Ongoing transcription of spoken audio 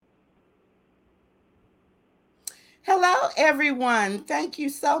Hello, everyone. Thank you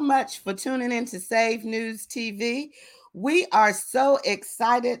so much for tuning in to Save News TV. We are so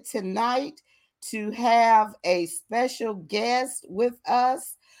excited tonight to have a special guest with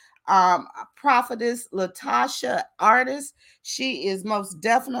us, Prophetess Latasha Artist. She is most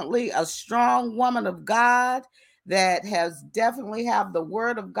definitely a strong woman of God that has definitely have the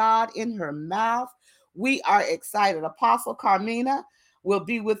word of God in her mouth. We are excited. Apostle Carmena will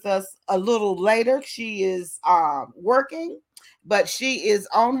be with us a little later. She is working, but she is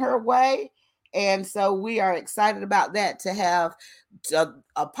on her way. And so we are excited about that to have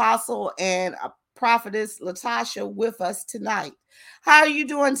Apostle and Prophetess Latasha with us tonight. How are you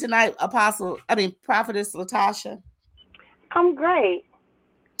doing tonight, Prophetess Latasha? I'm great.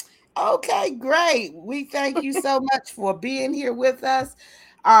 Okay, great. We thank you so much for being here with us.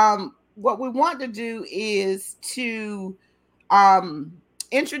 What we want to do is to um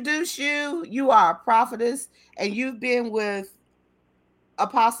introduce you. You are a prophetess and you've been with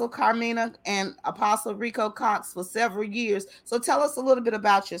Apostle Carmena and Apostle Rico Cox for several years. So tell us a little bit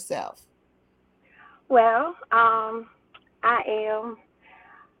about yourself. Well, I am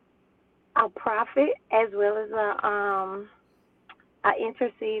a prophet as well as a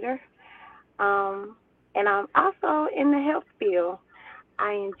interceder, and I'm also in the health field.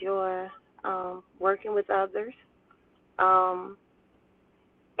 I enjoy working with others, um,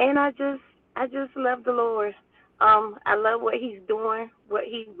 and I just love the Lord. I love what He's doing, what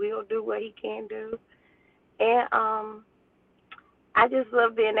He will do, what He can do, and I just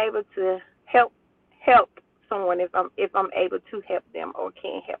love being able to help help someone if I'm able to help them or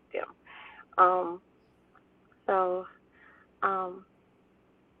can help them. Um, so um,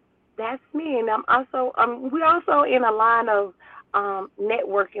 that's me, and I'm also we're also in a line of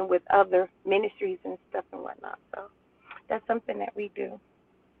networking with other ministries and stuff and whatnot. So that's something that we do.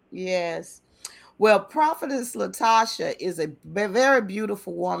 Yes. Well, Prophetess Latasha is a very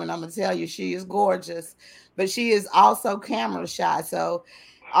beautiful woman. I'm gonna tell you, she is gorgeous, but she is also camera shy. So,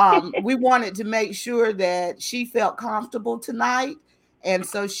 we wanted to make sure that she felt comfortable tonight, and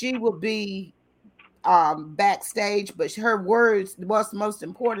so she will be backstage. But her words, what's most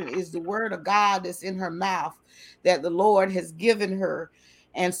important, is the word of God that's in her mouth that the Lord has given her,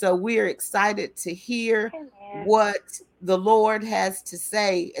 and so we are excited to hear Amen. what the Lord has to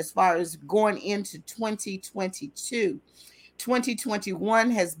say as far as going into 2022.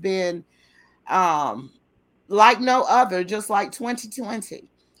 2021 has been um, like no other, just like 2020.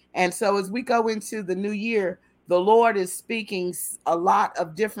 And so as we go into the new year, the Lord is speaking a lot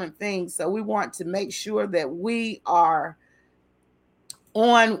of different things. So we want to make sure that we are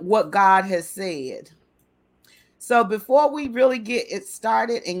on what God has said. So before we really get it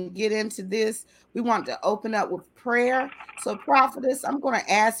started and get into this, we want to open up with prayer. So, Prophetess, I'm going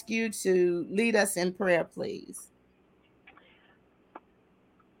to ask you to lead us in prayer, please.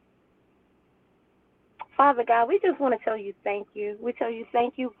 Father God, we just want to tell you thank you. We tell you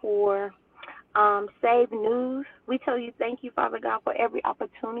thank you for Save News. We tell you thank you, Father God, for every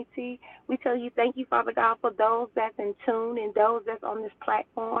opportunity. We tell you thank you, Father God, for those that's in tune and those that's on this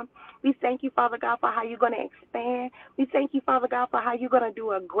platform. We thank you, Father God, for how you're going to expand. We thank you, Father God, for how you're going to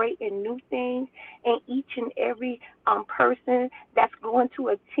do a great and new thing in each and every person that's going to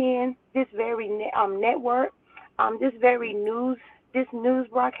attend this very network, this very news. This news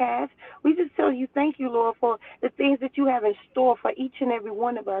broadcast. We just tell you thank you, Lord, for the things that you have in store for each and every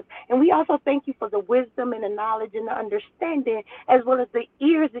one of us. And we also thank you for the wisdom and the knowledge and the understanding, as well as the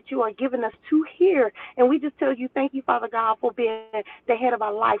ears that you are giving us to hear. And we just tell you thank you, Father God, for being the head of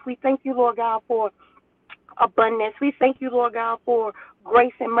our life. We thank you, Lord God, for abundance. We thank you, Lord God, for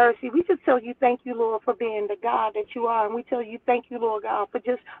grace and mercy. We just tell you thank you, Lord, for being the God that you are. And we tell you thank you, Lord God, for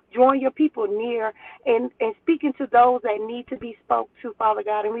just drawing your people near and speaking to those that need to be spoke to, Father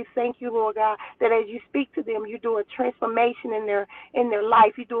God. And we thank you, Lord God, that as you speak to them, you do a transformation in their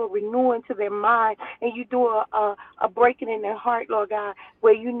life. You do a renewing to their mind, and you do a breaking in their heart, Lord God,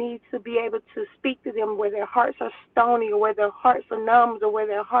 where you need to be able to speak to them where their hearts are stony or where their hearts are numb or where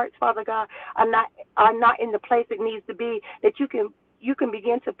their hearts, Father God, are not in the place it needs to be, that you can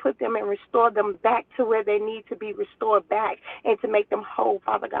begin to put them and restore them back to where they need to be restored back and to make them whole,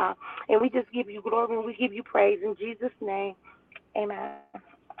 Father God. And we just give you glory and we give you praise in Jesus' name. Amen.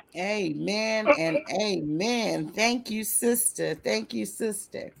 Amen and amen. Thank you, sister. Thank you,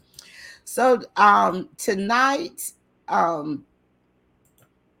 sister. So tonight, um,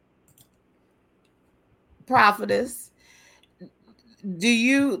 Prophetess, do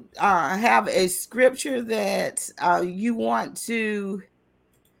you have a scripture that you want to?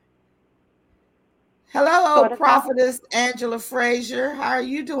 Hello, Start us off. Prophetess Angela Frazier. How are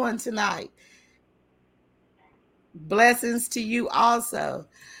you doing tonight? Blessings to you also.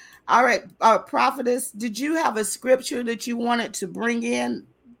 All right, Prophetess, did you have a scripture that you wanted to bring in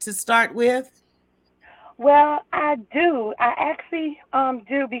to start with? Well, I do. I actually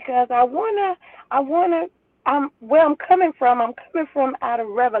do because I wanna where I'm coming from out of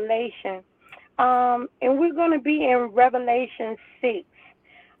Revelation. And we're gonna be in Revelation 6,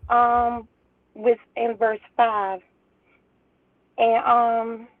 um, with in verse 5. And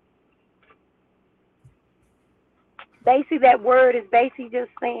basically that word is basically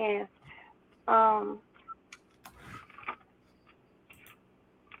just saying, um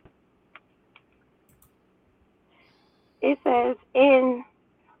it says, in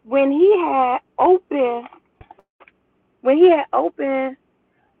when he had opened when he had opened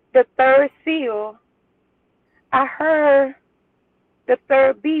the third seal, I heard the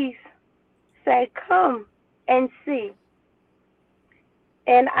third beast say, "Come and see."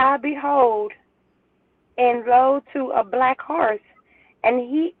 And I behold, and lo, to a black horse, and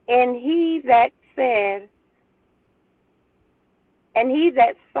he that said, and he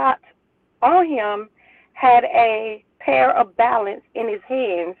that sat on him had a pair of balance in his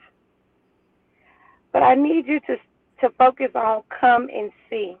hands. But I need you to focus on come and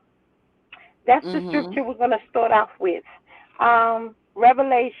see. That's the Mm-hmm. scripture we're going to start off with.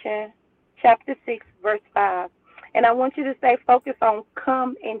 Revelation chapter 6, verse 5. And I want you to stay focused on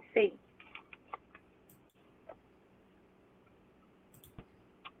come and see.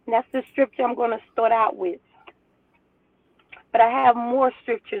 And that's the scripture I'm going to start out with. But I have more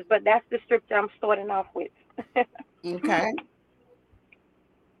scriptures, but that's the scripture I'm starting off with. Okay.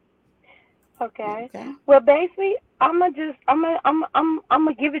 Okay. Okay. Well, basically, I'm gonna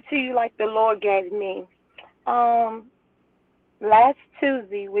give it to you like the Lord gave me. Um, Last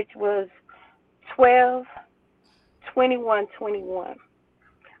Tuesday, which was 12/21/21.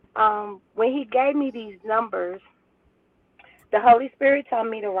 When He gave me these numbers, the Holy Spirit told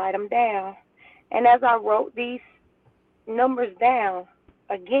me to write them down, and as I wrote these numbers down,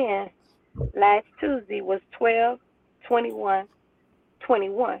 again, last Tuesday was 12/21/21.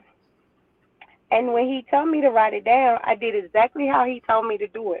 And when he told me to write it down, I did exactly how he told me to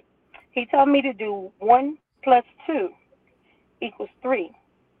do it. He told me to do 1 plus 2 equals 3.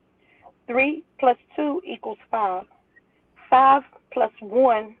 3 plus 2 equals 5. 5 plus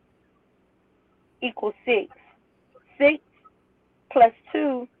 1 equals 6. 6 plus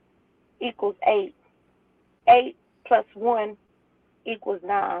 2 equals 8. 8 plus 1 equals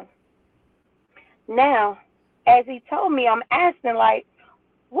 9. Now, as he told me, I'm asking, like,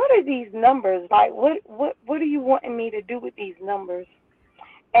 what are these numbers? Like, what are you wanting me to do with these numbers?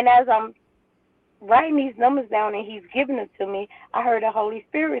 And as I'm writing these numbers down and he's giving them to me, I heard the Holy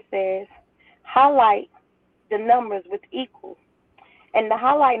Spirit says, highlight the numbers with equals. And the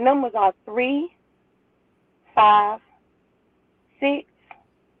highlight numbers are 3, 5, 6,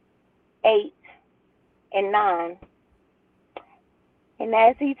 8, and 9. And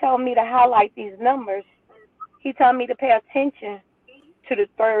as he told me to highlight these numbers, he told me to pay attention to the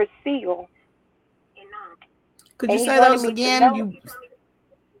third seal. Could you And he say wanted those me to again? know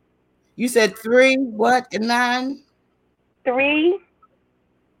You said three, what, and nine? 3,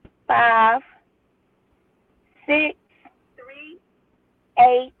 5, 6,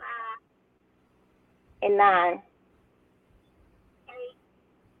 8, and 9.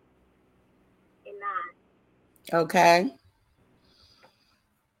 Okay.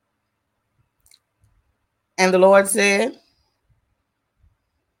 And the Lord said,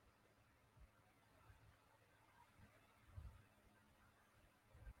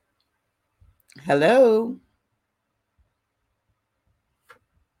 hello,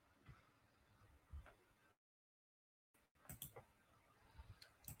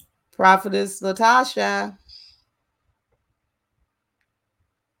 Prophetess Latasha.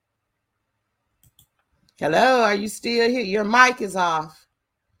 Hello, are you still here? Your mic is off.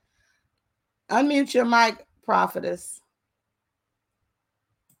 Unmute your mic, Prophetess.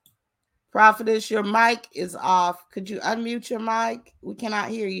 Prophetess, your mic is off. Could you unmute your mic? We cannot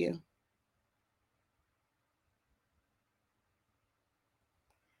hear you.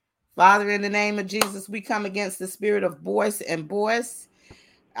 Father, in the name of Jesus, we come against the spirit of voice and voice.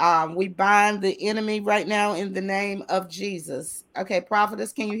 We bind the enemy right now in the name of Jesus. Okay,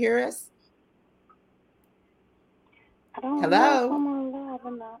 Prophetess, can you hear us? I don't know if Hello? I'm on live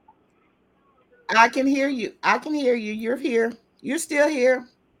or not. I can hear you. I can hear you. You're here. You're still here.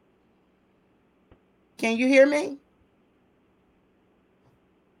 Can you hear me?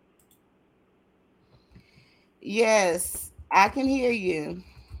 Yes, I can hear you.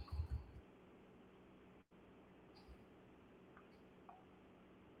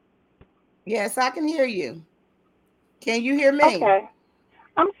 Yes, I can hear you. Can you hear me? Okay.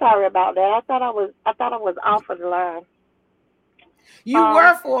 I'm sorry about that. I thought I was off of the line. You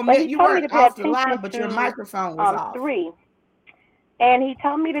were for a But minute. he You told me weren't to pay off the attention line, but your to microphone was off. 3, and he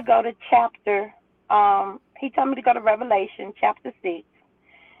told me to go to chapter. He told me to go to Revelation chapter 6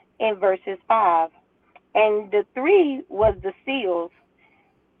 and verses 5, and the 3 was the seals,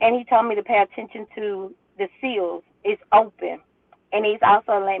 and he told me to pay attention to the seals. It's open, and he's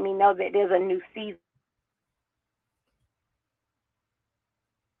also let me know that there's a new season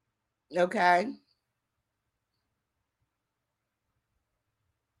coming. Okay.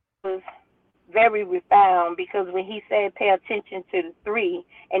 Was very refined because when he said pay attention to the 3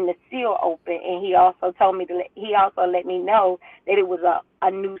 and the seal open, and he also told me he also let me know that it was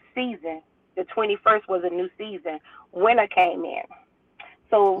a new season. The 21st was a new season. Winter came in.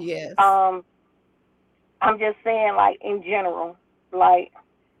 So Yes. um I'm just saying, like, in general, like,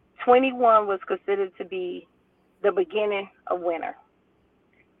 21 was considered to be the beginning of winter.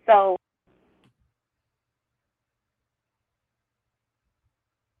 So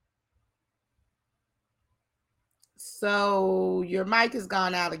So your mic has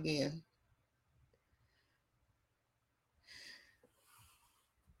gone out again.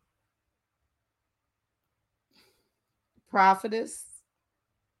 Prophetess.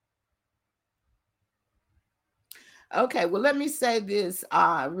 Okay, well, let me say this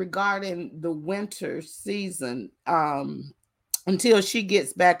regarding the winter season. Until she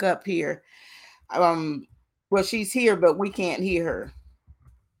gets back up here. Um, well, she's here, but we can't hear her.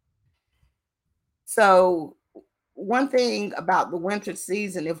 So one thing about the winter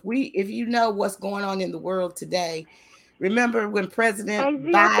season, if you know what's going on in the world today, remember when President AZ,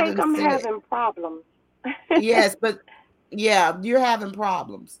 I think Biden I'm said, having problems. yes, but yeah, you're having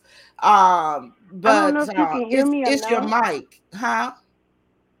problems. I don't know But if you can hear me or it's your no. mic, huh?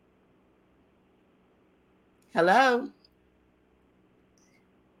 Hello?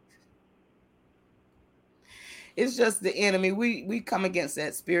 It's just the enemy. We come against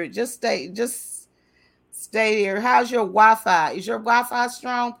that spirit. Just stay there. How's your Wi-Fi? Is your Wi-Fi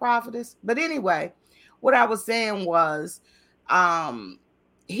strong, prophetess? But anyway, what I was saying was, um,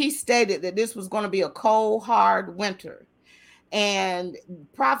 he stated that this was going to be a cold, hard winter, and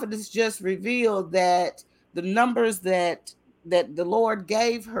prophetess just revealed that the numbers that the Lord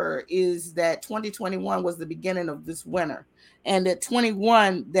gave her is that 2021 was the beginning of this winter, and that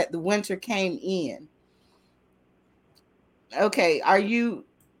 21 that the winter came in. Okay, are you?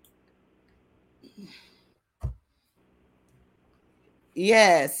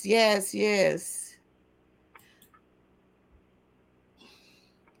 Yes, yes, yes.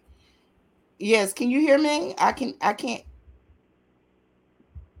 Yes, can you hear me? I can't.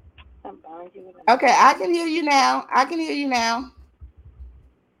 I'm behind you with a Okay, I message. can hear you now. I can hear you now.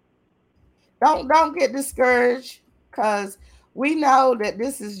 Don't get discouraged cuz we know that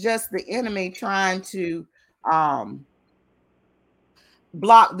this is just the enemy trying to um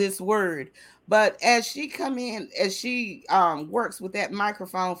block this word. But as she come in, as she works with that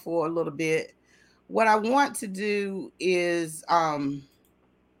microphone for a little bit, what I want to do is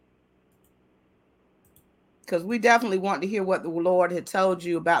cuz we definitely want to hear what the Lord had told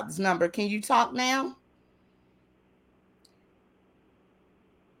you about this number. Can you talk now?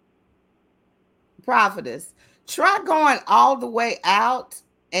 Prophetess, try going all the way out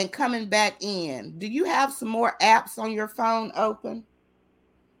and coming back in. Do you have some more apps on your phone open?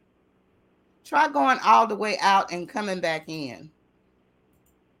 Try going all the way out and coming back in.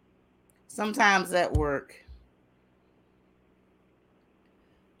 Sometimes that work.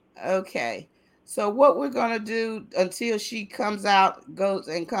 Okay. So what we're going to do until she comes out, goes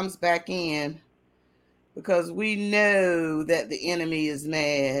and comes back in, because we know that the enemy is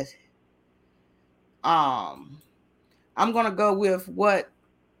mad. Um I'm going to go with what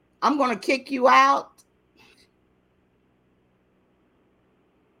I'm going to kick you out.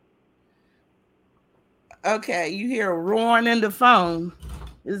 Okay, you hear a roaring in the phone.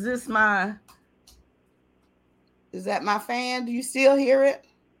 Is this my is that my fan? Do you still hear it?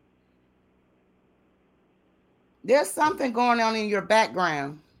 There's something going on in your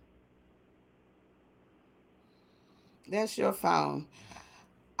background. That's your phone.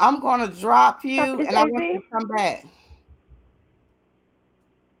 I'm gonna drop you Prophetess and I want you AZ? to come back.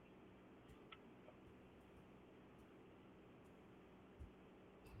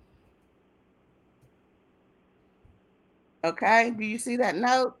 Okay. Do you see that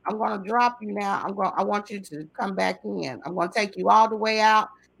note? I'm gonna drop you now. I want you to come back in. I'm gonna take you all the way out.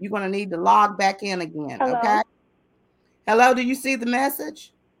 You're gonna need to log back in again. Okay. Hello? Hello, do you see the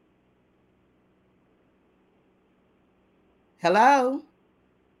message? Hello?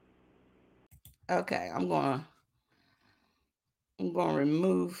 Okay, I'm gonna I'm going to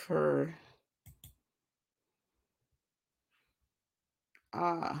remove her.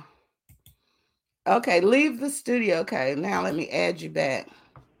 Uh, okay, leave the studio. Okay, now let me add you back.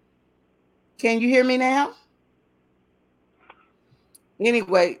 Can you hear me now?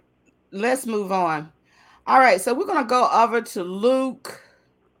 Anyway, let's move on. All right, so we're going to go over to Luke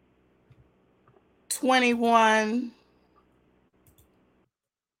 21.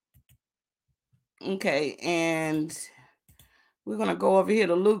 Okay, and we're going to go over here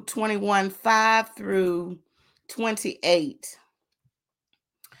to Luke 21:5 through 28.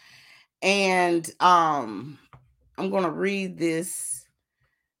 And I'm going to read this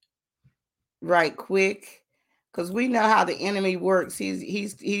right quick because we know how the enemy works.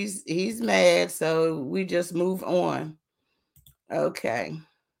 He's mad, so we just move on. Okay.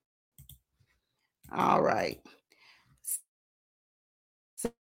 All right.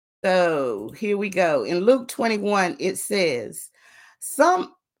 So here we go. In Luke 21, it says,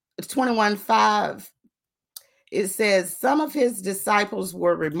 some 21:5, it says, some of his disciples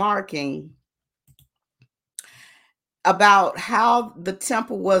were remarking about how the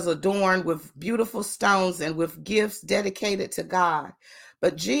temple was adorned with beautiful stones and with gifts dedicated to God.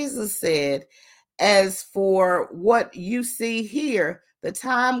 But Jesus said, as for what you see here, the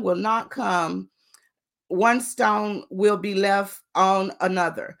time will not come one stone will be left on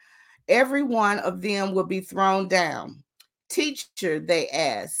another. Every one of them will be thrown down. Teacher, they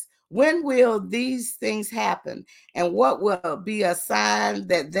asked, when will these things happen? And what will be a sign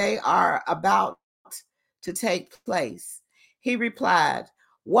that they are about to take place? He replied,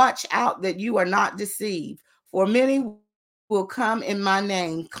 watch out that you are not deceived, for many will come in my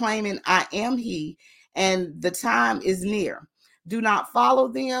name, claiming I am he, and the time is near. Do not follow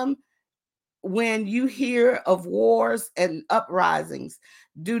them when you hear of wars and uprisings.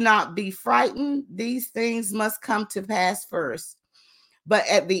 Do not be frightened. These things must come to pass first, but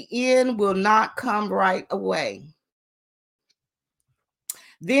at the end will not come right away.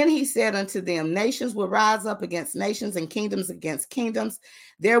 Then he said unto them, nations will rise up against nations and kingdoms against kingdoms.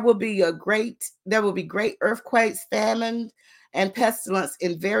 There will be great earthquakes, famine, and pestilence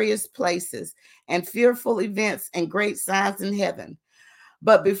in various places, and fearful events and great signs in heaven.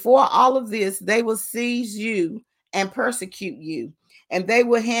 But before all of this, they will seize you and persecute you, and they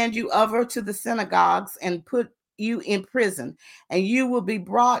will hand you over to the synagogues and put you in prison, and you will be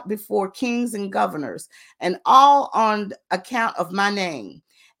brought before kings and governors, and all on account of my name.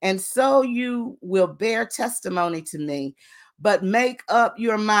 And so you will bear testimony to me. But make up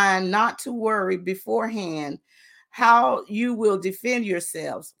your mind not to worry beforehand how you will defend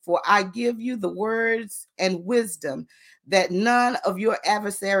yourselves, for I give you the words and wisdom that none of your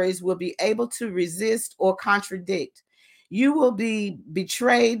adversaries will be able to resist or contradict. You will be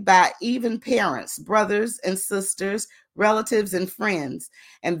betrayed by even parents, brothers and sisters, relatives and friends,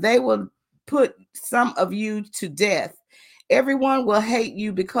 and they will put some of you to death. Everyone will hate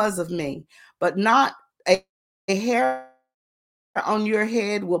you because of me, but not a hair on your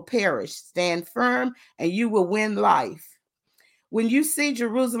head will perish. Stand firm, and you will win life. When you see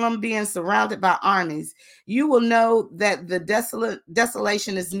Jerusalem being surrounded by armies, you will know that the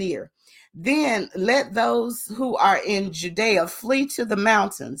desolation is near. Then let those who are in Judea flee to the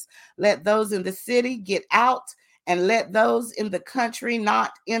mountains. Let those in the city get out, and let those in the country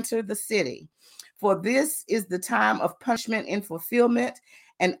not enter the city. For this is the time of punishment and fulfillment,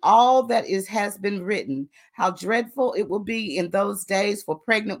 and all that has been written. How dreadful it will be in those days for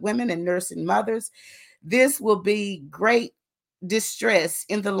pregnant women and nursing mothers. This will be great distress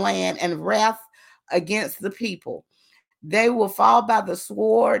in the land and wrath against the people. They will fall by the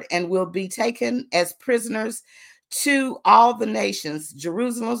sword and will be taken as prisoners to all the nations.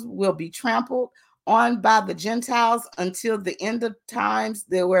 Jerusalem will be trampled on by the Gentiles until the end of times,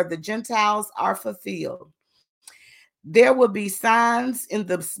 there where the Gentiles are fulfilled. There will be signs in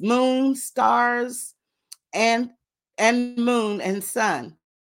the moon, stars, and moon and sun.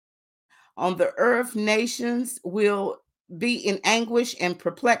 On the earth, nations will be in anguish and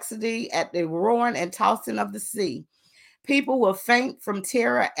perplexity at the roaring and tossing of the sea. People will faint from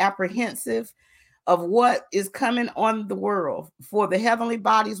terror, apprehensive of what is coming on the world, for the heavenly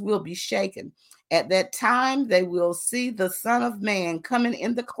bodies will be shaken. At that time, they will see the Son of Man coming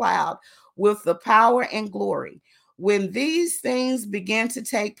in the cloud with the power and glory. When these things begin to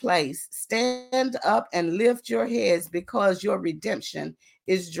take place, stand up and lift your heads because your redemption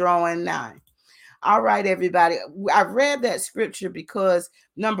is drawing nigh. All right, everybody. I read that scripture because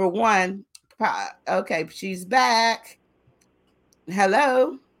number one, okay, she's back.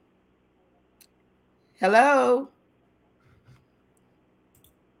 Hello. Hello.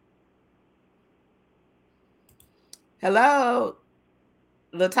 Hello.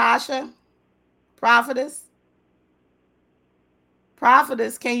 Latasha, prophetess,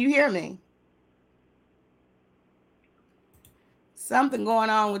 prophetess, can you hear me? Something going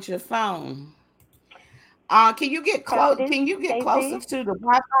on with your phone. Can you get close? Prophetess Can you get closer Tasha. to the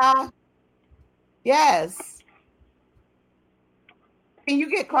Wi-Fi? Yes. Can you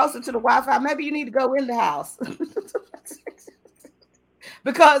get closer to the Wi-Fi? Maybe you need to go in the house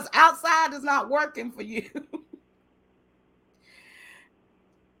because outside is not working for you.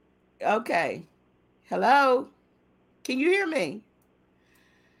 Okay. Hello. Can you hear me?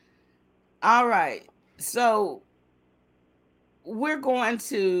 All right. So we're going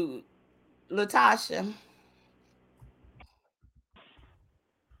to Latasha.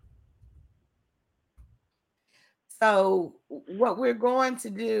 So what we're going to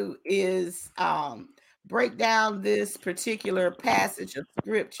do is break down this particular passage of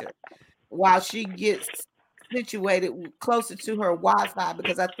scripture while she gets situated closer to her Wi-Fi,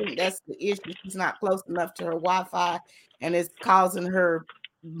 because I think that's the issue. She's not close enough to her Wi-Fi, and it's causing her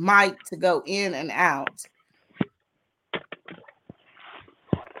mic to go in and out.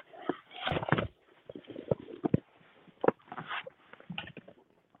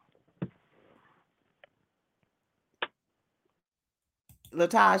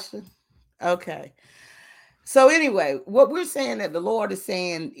 Latasha. Okay. So anyway, what we're saying that the Lord is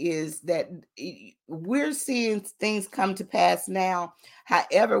saying is that we're seeing things come to pass now.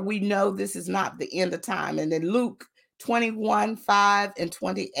 However, we know this is not the end of time. And then Luke 21:5 and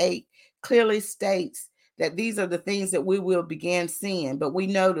 28 clearly states that these are the things that we will begin seeing, but we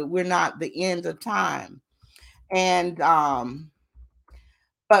know that we're not the end of time. And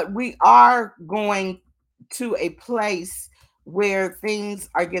but we are going to a place where things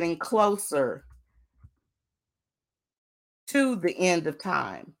are getting closer to the end of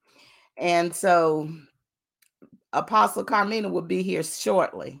time. And so Apostle Carmena will be here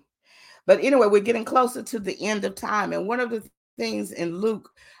shortly. But anyway, we're getting closer to the end of time. And one of the things in Luke,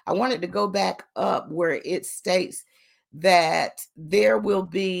 I wanted to go back up where it states that there will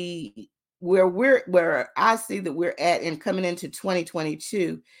be where I see that we're at and coming into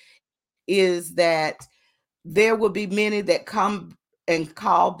 2022 is that there will be many that come and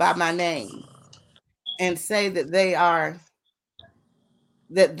call by my name and say that they are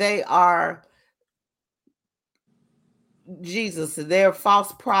Jesus, they're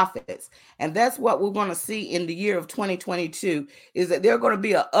false prophets. And that's what we're going to see in the year of 2022 is that there's going to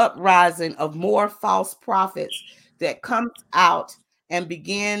be an uprising of more false prophets that comes out and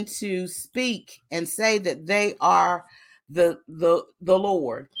begin to speak and say that they are the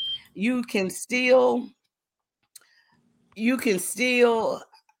Lord. You can still you can still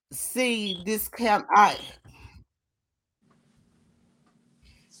see this come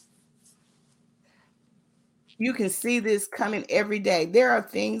you can see this coming every day. There are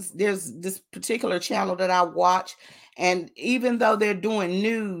things, there's this particular channel that I watch, and even though they're doing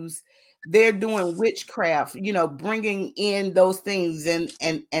news, they're doing witchcraft, bringing in those things and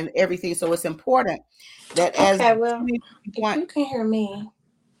everything. So it's important that as Okay, well, if 2021, you can hear me,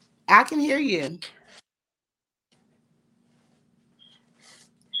 I can hear you.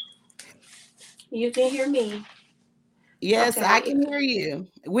 you can hear me. Yes, I Okay. can hear you.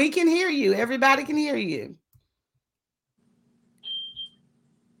 We can hear you. Everybody can hear you.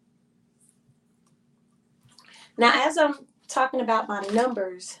 Now, as I'm talking about my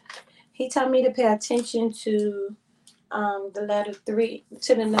numbers, he told me to pay attention to the letter three,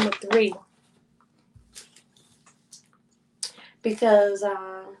 to the number three, because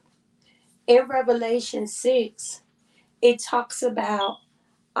in Revelation 6, it talks about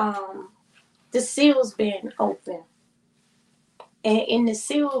um, the seals being open. And in the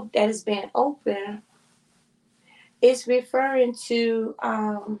seal that is being open, it's referring to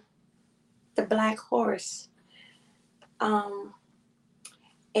the black horse. Um,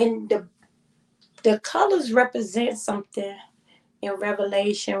 and the colors represent something in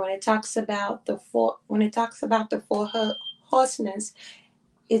Revelation when it talks about the four horsemen.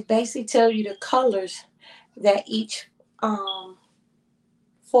 It basically tells you the colors that each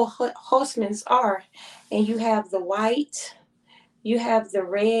four horsemen are, and you have the white, you have the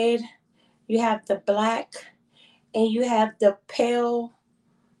red, you have the black, and you have the pale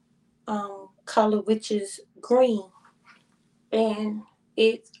color, which is green, and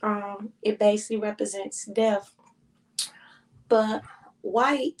it basically represents death. But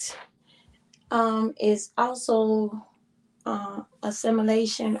white is also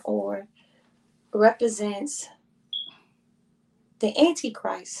assimilation or represents the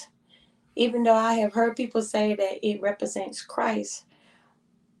Antichrist. Even though I have heard people say that it represents Christ,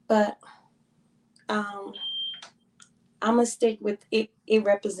 but um, I'm gonna stick with it. It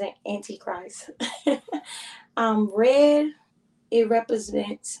represents Antichrist. Red, it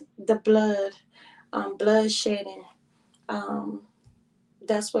represents the blood, blood shedding. Um,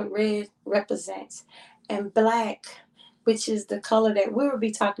 that's what red represents, and black, which is the color that we will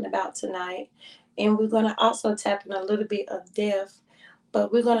be talking about tonight. And we're gonna also tap in a little bit of death,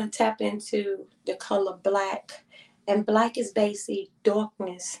 but we're gonna tap into the color black, and black is basically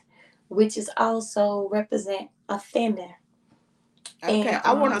darkness, which is also represent a famine. Okay, And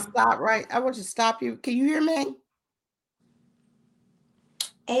I want to stop right. I want to stop you. Can you hear me?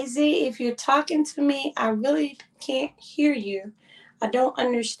 Az, if you're talking to me, I really can't hear you. I don't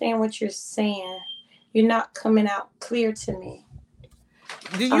understand what you're saying. You're not coming out clear to me.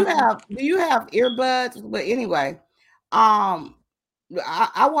 Um, Do you have earbuds? But anyway, um,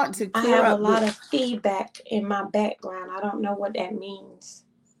 I want to I clear have a up lot of feedback in my background. I don't know what that means.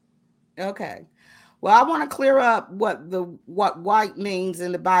 okay. Well, I want to clear up what white means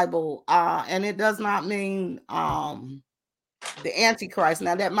in the Bible, and it does not mean the Antichrist.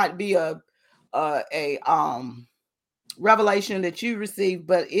 Now that might be a revelation that you received,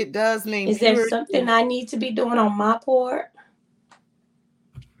 but it does mean Is there purity. something I need to be doing on my part?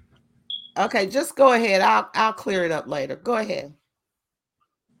 Okay, just go ahead. I'll clear it up later. Go ahead.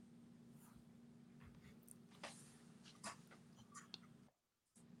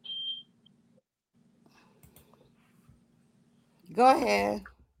 Go ahead.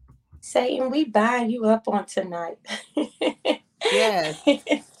 Satan, we bind you up on tonight. Yes.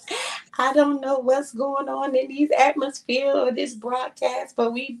 I don't know what's going on in these atmosphere or this broadcast,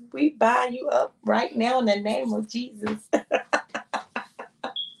 but we bind you up right now in the name of Jesus.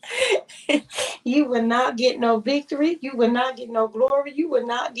 You will not get no victory. You will not get no glory. You will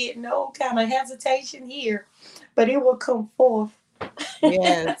not get no kind of hesitation here, but it will come forth.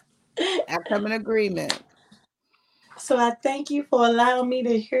 Yes. I come in agreement. So I thank you for allowing me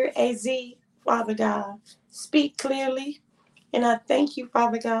to hear AZ, Father God, speak clearly. And I thank you,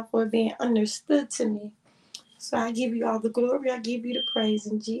 Father God, for being understood to me. So I give you all the glory. I give you the praise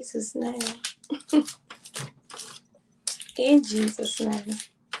in Jesus' name. In Jesus' name.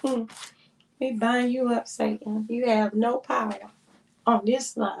 Hmm. We bind you up, Satan. You have no power on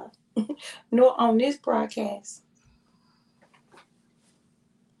this line, nor on this broadcast.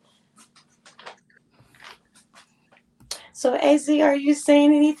 So, AZ, are you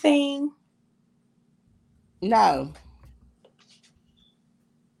saying anything? No.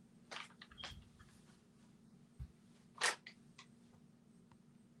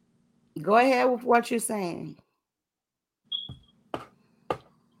 Go ahead with what you're saying.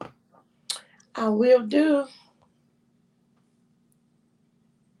 I will do.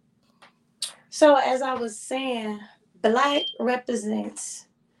 So, as I was saying, black represents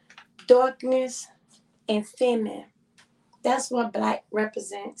darkness and feminine. That's what black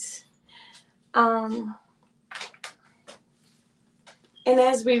represents. Um, and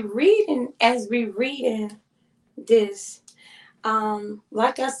as we reading this,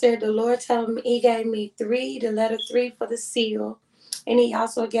 like I said, the Lord told me He gave me three, the letter three for the seal, and He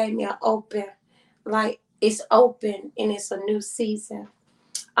also gave me an open, like it's open and it's a new season.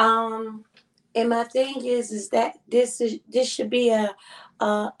 Um, and my thing is that this should be a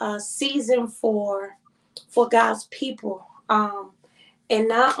season for God's people. And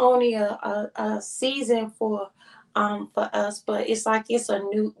not only a season for us, but it's like it's a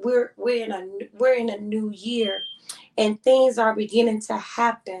new we're in a new year, and things are beginning to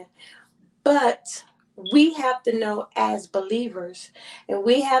happen. But we have to know as believers, and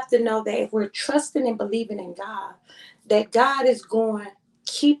we have to know that if we're trusting and believing in God, that God is going to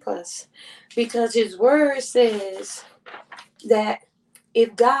keep us, because His word says that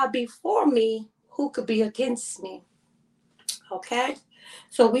if God be for me, who could be against me? Okay,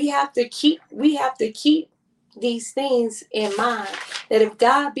 so we have to keep these things in mind, that if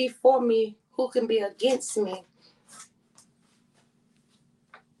God be for me, who can be against me?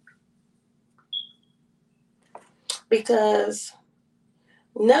 Because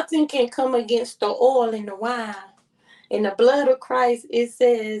nothing can come against the oil and the wine. In the blood of Christ, it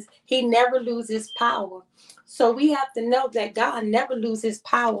says He never loses power. So we have to know that God never loses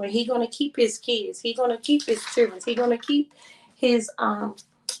power. He's gonna keep His kids. He's gonna keep His children. He's gonna keep His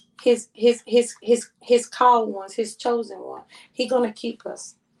his called ones, His chosen one. He's gonna keep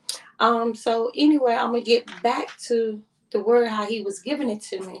us. So anyway, I'm gonna get back to the word how He was giving it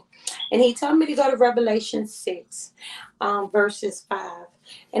to me, and He told me to go to Revelation 6, verses 5.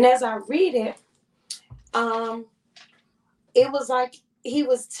 And as I read it, um, it was like He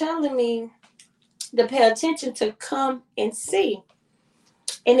was telling me to pay attention, to come and see,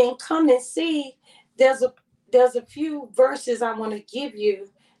 and then come and see. There's a there's a few verses I want to give you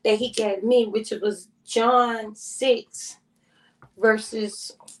that he gave me, which was John 6,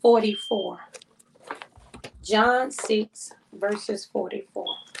 verses 44. John 6, verses 44.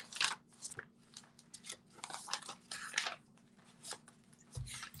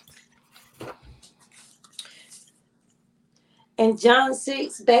 And John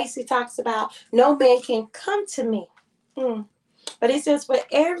 6 basically talks about no man can come to me. But it says, for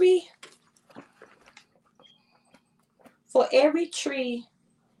every tree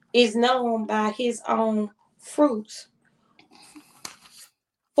is known by his own fruits.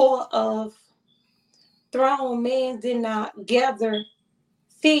 For of throne man did not gather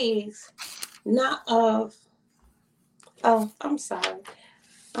figs, not of I'm sorry.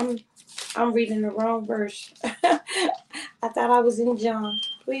 I'm I'm reading the wrong verse. I thought I was in John.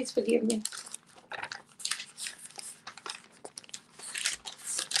 Please forgive me.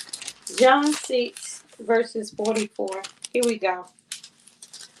 John 6, verses 44. Here we go.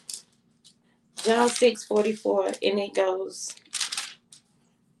 John 6, 44, and it goes,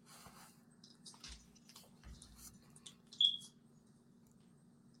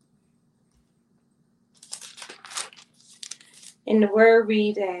 and the word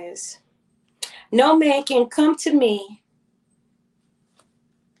reads as, no man can come to me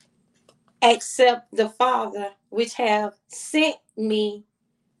except the Father which have sent me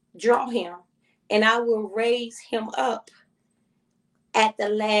draw him, and I will raise him up at the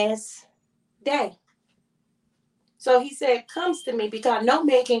last day. So he said, comes to me, because no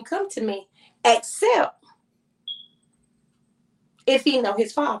man can come to me except if he know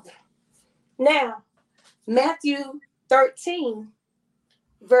his Father. Now, Matthew 13,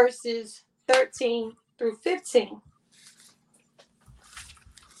 verses 13 through 15.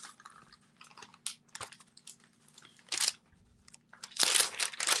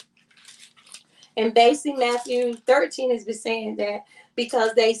 And basically Matthew 13 is saying that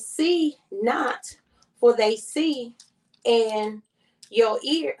because they see not, for they see, and your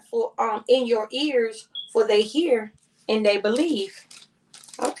ear for in your ears, for they hear and they believe.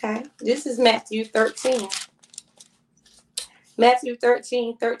 Okay, this is Matthew 13. Matthew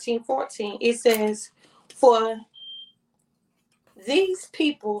 13, 13, 14. It says, for these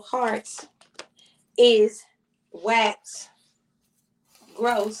people hearts is wax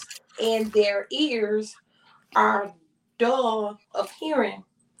gross, and their ears are dull of hearing,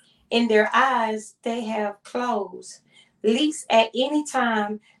 in their eyes they have closed, lest at any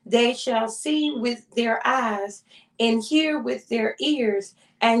time they shall see with their eyes, and hear with their ears,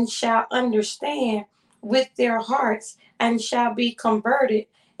 and shall understand with their hearts, and shall be converted,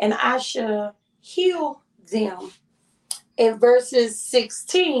 and I shall heal them. In verses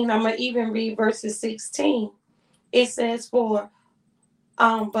 16, I'm going to even read verses 16. It says, but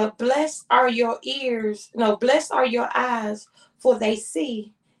blessed are your ears, no, blessed are your eyes, for they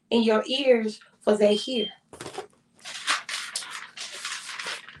see, and your ears, for they hear.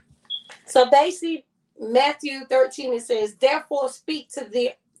 So basically, Matthew 13, it says, therefore speak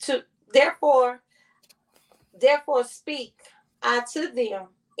therefore speak I to them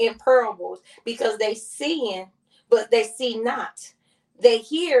in parables, because they see, but they see not. They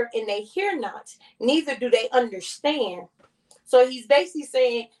hear and they hear not, neither do they understand. So he's basically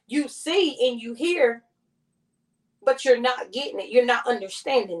saying you see and you hear, but you're not getting it. You're not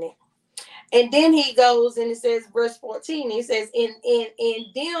understanding it. And then he goes and it says, verse 14, he says, in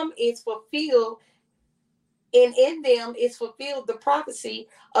them is fulfilled, and in them is fulfilled the prophecy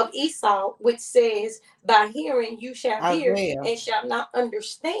of Esau, which says, by hearing you shall hear Isaiah. and shall not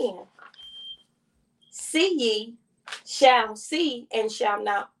understand. See ye shall see and shall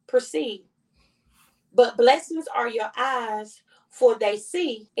not perceive. But blessings are your eyes, for they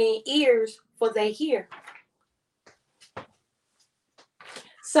see, and ears, for they hear.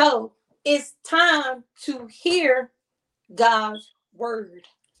 So it's time to hear God's word.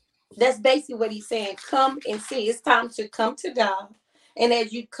 That's basically what he's saying. Come and see. It's time to come to God. And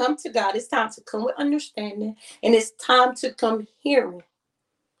as you come to God, it's time to come with understanding. And it's time to come hearing.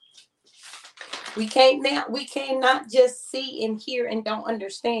 We cannot just see and hear and don't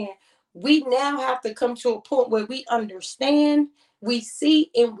understand. We now have to come to a point where we understand, we see,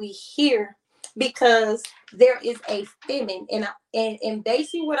 and we hear, because there is a famine. And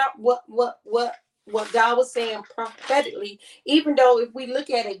basically what God was saying prophetically, even though if we look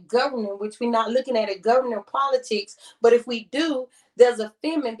at a government, which we're not looking at a government politics, but if we do, there's a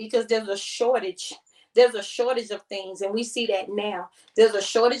famine because there's a shortage. There's a shortage of things, and we see that now. There's a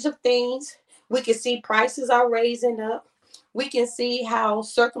shortage of things. We can see prices are raising up. We can see how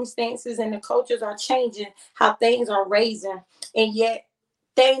circumstances and the cultures are changing, how things are raising. And yet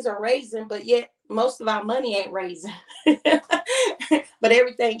things are raising, but yet most of our money ain't raising. But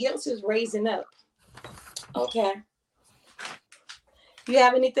everything else is raising up. Okay. You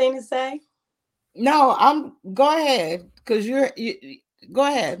have anything to say? No, go ahead, because you go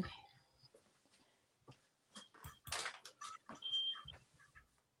ahead.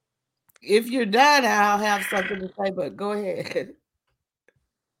 If you're done, I'll have something to say, but go ahead.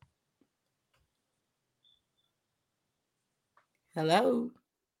 Hello.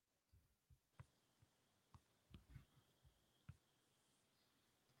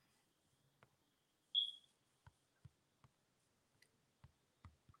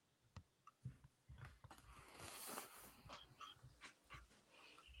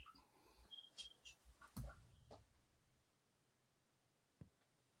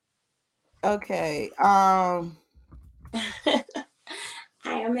 Okay. I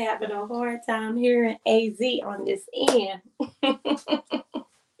am having a hard time hearing AZ on this end.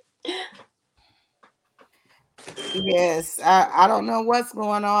 Yes, I don't know what's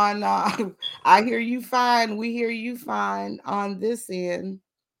going on. I hear you fine. We hear you fine on this end.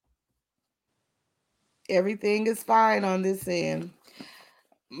 Everything is fine on this end.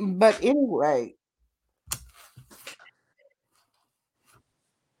 But anyway,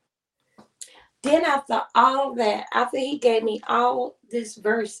 Then after all that, after he gave me all these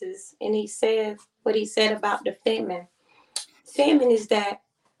verses and he said what he said about the famine. Famine is that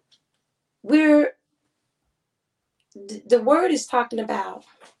we're the word is talking about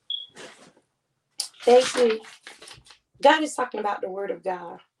basically God is talking about the word of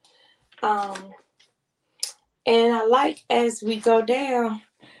God. Um and I like as we go down,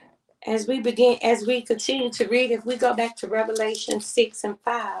 as we continue to read, if we go back to Revelation 6 and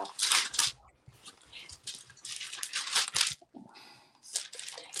 5,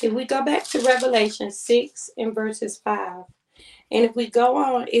 if we go back to Revelation 6 and verses 5, and if we go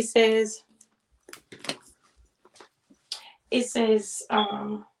on, it says,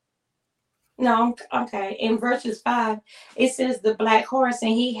 no, okay, in verses 5, it says the black horse,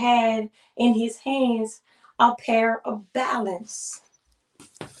 and he had in his hands a pair of balance.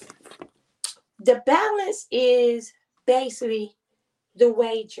 The balance is basically the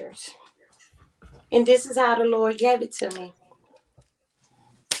wagers. And this is how the Lord gave it to me.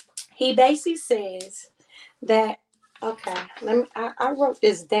 He basically says that, okay, I wrote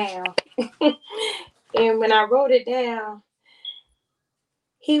this down. And when I wrote it down,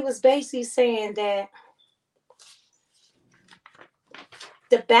 he was basically saying that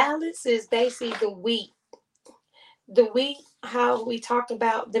the balance is basically the wheat, how we talk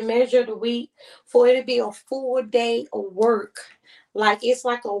about the measure of the wheat, for it to be a full day of work. Like it's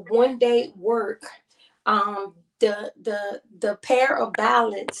like a 1 day work. The pair of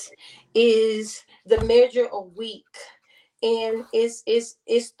balance is the measure of wheat. And it's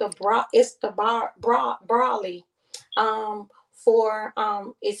the barley. For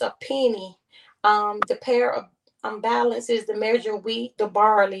it's a penny. The pair of balance is the measure of wheat, the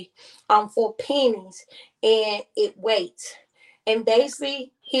barley, for pennies, and it weights. And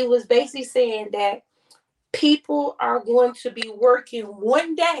basically, he was basically saying that people are going to be working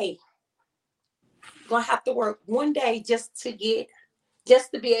 1 day, gonna have to work 1 day just to be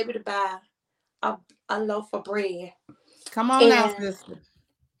able to buy a, a loaf of bread. come on now, And sister.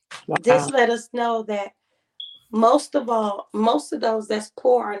 this Wow. let us know that most of those that's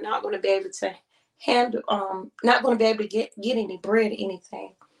poor are not going to be able to handle, not going to be able to get any bread or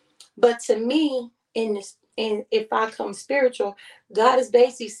anything. But to me, in this, in if I come spiritual, God is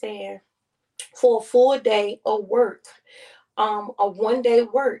basically saying for a full day of work, a 1 day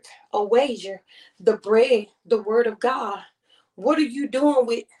work, a wager, the bread, the word of God. What are you doing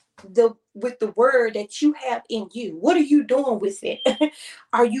with the word that you have in you? What are you doing with it?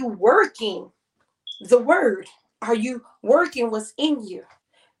 Are you working the word? Are you working what's in you?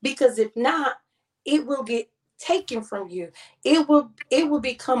 Because if not, it will get taken from you. It will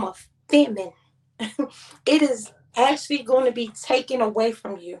become a famine. It is actually going to be taken away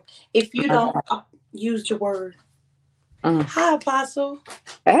from you if you don't use the word. Mm. Hi, Apostle.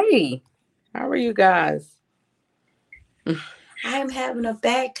 Hey, how are you guys? I am having a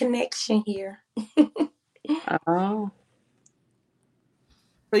bad connection here. Oh,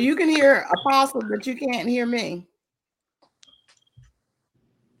 So you can hear Apostle, but you can't hear me.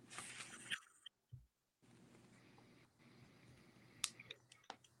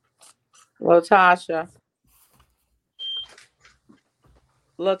 Latasha.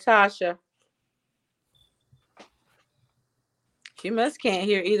 Latasha. She must can't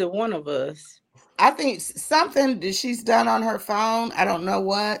hear either one of us. I think something that she's done on her phone. I don't know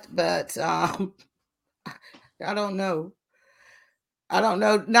what, but I don't know. I don't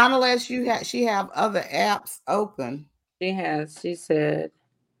know. Not unless she have other apps open. She has. She said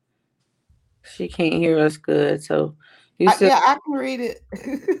she can't hear us good. So you still. Yeah, I can read it.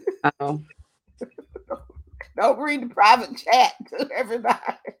 Oh, Don't read the private chat to everybody.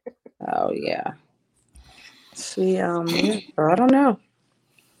 oh yeah. She yeah. So I don't know.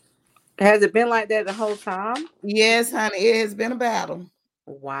 Has it been like that the whole time? Yes, honey, it has been a battle.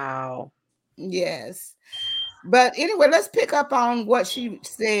 Wow. Yes. But anyway, let's pick up on what she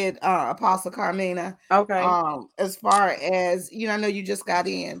said, Apostle Carmena. Okay. As far as I know you just got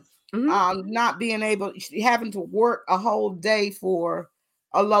in. Hmm. Not being able, having to work a whole day for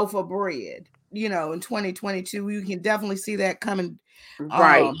a loaf of bread. In 2022, you can definitely see that coming,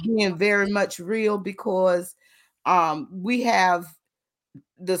 Right. being very much real because we have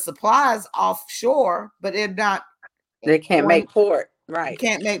the supplies offshore, but they're not They can't on. make port. Right.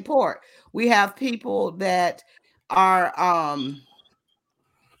 Can't make port. We have people that are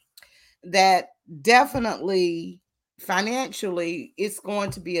that definitely financially it's going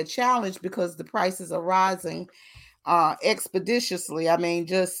to be a challenge because the prices are rising expeditiously. I mean,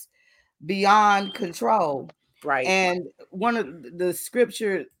 just beyond control. Right. And one of the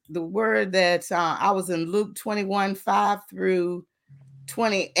scripture, the word that I was in Luke 21:5 through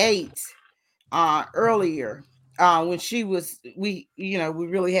 28 earlier, when she was we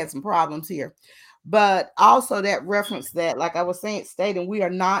really had some problems here. But also that reference that, like I was saying, stating we are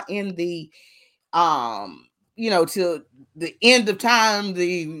not in the um to the end of time,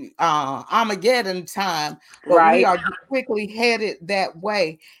 the Armageddon time, but we Right. are quickly headed that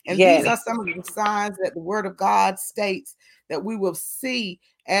way. And these are Yes. some of the signs that the word of God states that we will see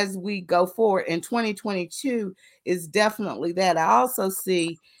as we go forward. In 2022 is definitely that. I also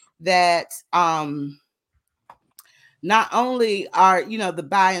see that not only are the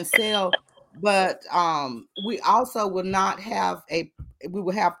buy and sell, but we also will not have we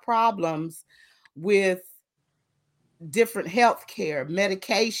will have problems with different health care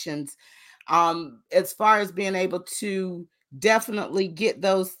medications, as far as being able to definitely get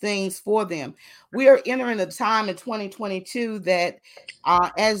those things for them. We are entering a time in 2022 that,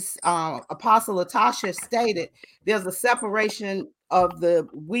 as Apostle Tasha stated, there's a separation of the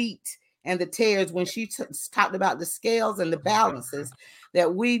wheat and the tares when she talked about the scales and the balances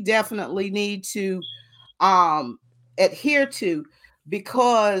that we definitely need to adhere to,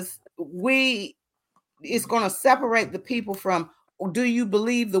 because we it's going to separate the people from, do you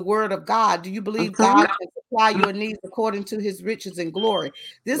believe the word of God? Do you believe God Hmm. can supply your needs according to his riches and glory?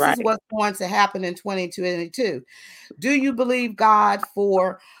 This is Right. what's going to happen in 2022. Do you believe God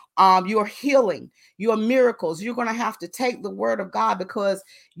for your healing, your miracles? You're going to have to take the word of God, because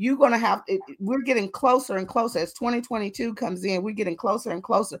you're going to have we're getting closer and closer as 2022 comes in. We're getting closer and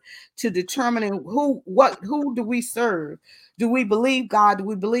closer to determining who do we serve? Do we believe God? Do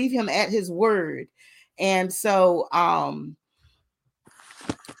we believe him at his word? And so I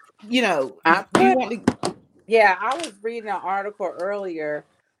do you put. want to? Yeah, I was reading an article earlier.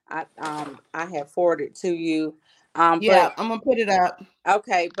 I had forwarded to you. Yeah, But I'm gonna put it up.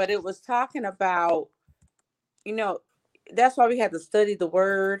 okay, but it was talking about, you know, that's why we had to study the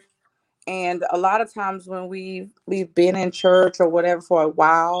word. And a lot of times when we've been in church or whatever for a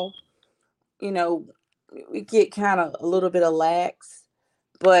while, you know, we get kind of a little bit of lax,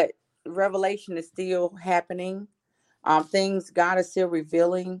 but revelation is still happening. Things God is still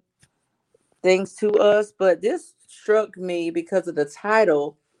revealing things to us. But this struck me because of the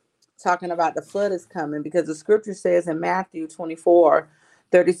title, talking about the flood is coming, because the scripture says in Matthew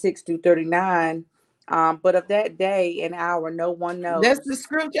 24:36 through 39, but of that day and hour no one That's the knows.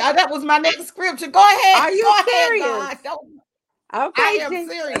 scripture. That was my next scripture. Go ahead. Are you Go ahead, serious? God. Don't. I Okay, am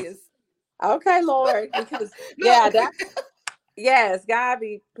Jesus. serious. Okay, Lord, because yeah, Look. that yes, God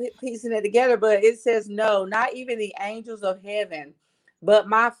be piecing it together, but it says no, not even the angels of heaven, but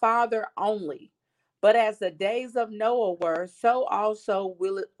my Father only. But as the days of Noah were, so also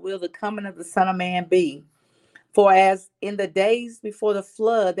will the coming of the Son of Man be. For as in the days before the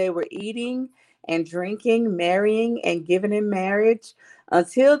flood, they were eating and drinking, marrying and giving in marriage,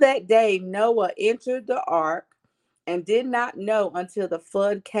 until that day Noah entered the ark, and did not know until the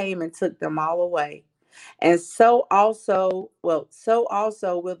flood came and took them all away. And so also will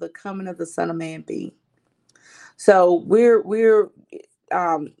the coming of the Son of Man be. So we're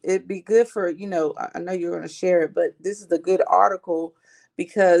it'd be good for, I know you're going to share it, but this is a good article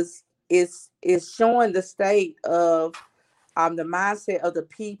because it's showing the state of the mindset of the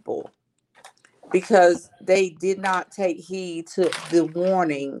people, because they did not take heed to the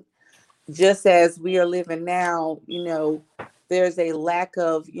warning. Just as we are living now, there's a lack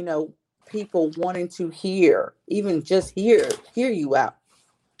of, people wanting to hear, even just hear you out.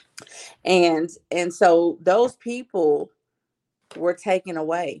 And so those people were taken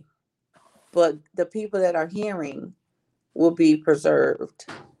away, but the people that are hearing will be preserved.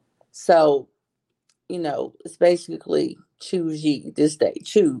 So, it's basically choose ye this day.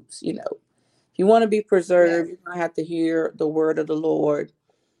 Choose, If you want to be Yes, preserved, you're going to have to hear the word of the Lord.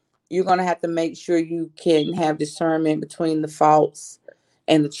 You're going to have to make sure you can have discernment between the false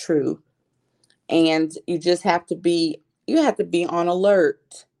and the true. And you have to be on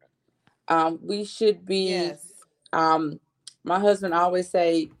alert. We should be, yes, um, my husband always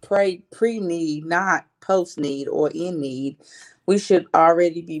say, pray pre-need, not post-need or in need. We should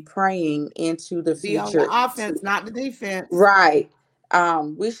already be praying into the be on the future. offense, not the defense. Right.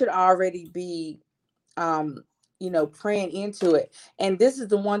 We should already be, praying into it. And this is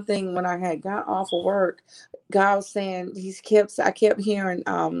the one thing when I had got off of work, God was saying, I kept hearing,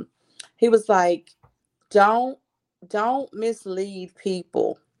 he was like, don't, don't mislead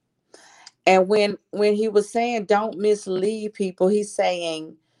people. And when he was saying don't mislead people, he's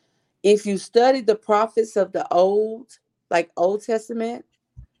saying if you study the prophets of the Old Testament,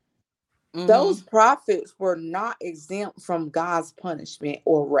 Mm-hmm. those prophets were not exempt from God's punishment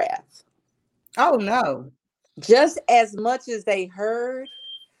or wrath. Oh no. Just as much as they heard,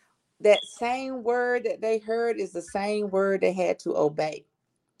 that same word that they heard is the same word they had to obey.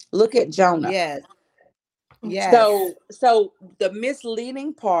 Look at Jonah. Yes, yes, So the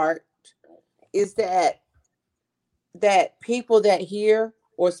misleading part is that people that hear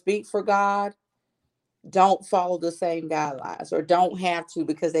or speak for God don't follow the same guidelines or don't have to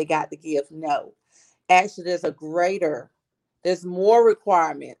because they got the gift. No. Actually, there's more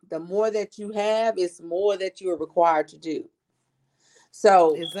requirement. The more that you have, is more that you are required to do.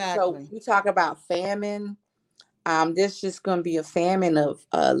 So exactly, you talk about famine. There's just going to be a famine of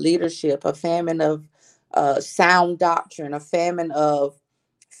leadership, a famine of sound doctrine, a famine of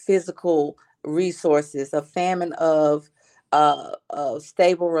physical resources, a famine of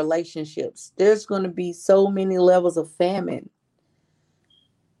stable relationships. There's going to be so many levels of famine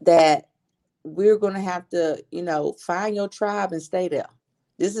that we're going to have to, find your tribe and stay there.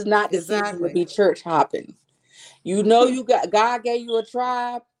 This is not the season to exactly. be church hopping. God gave you a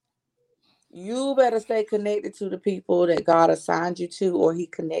tribe. You better stay connected to the people that God assigned you to or he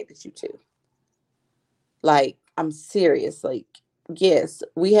connected you to. Like, I'm serious. Like, yes,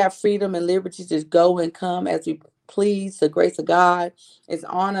 we have freedom and liberty to go and come as we please. The grace of God is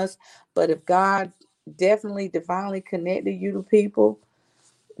on us. But if God definitely divinely connected you to people,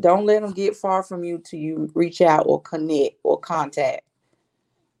 don't let them get far from you till you reach out or connect or contact,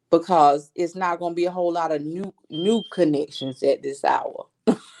 because it's not going to be a whole lot of new connections at this hour.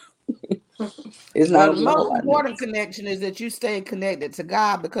 It's not Well, going the to be a whole most lot of new. important connection is that you stay connected to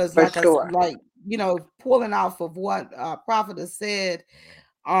God, because, For like sure. pulling off of what Prophetess said,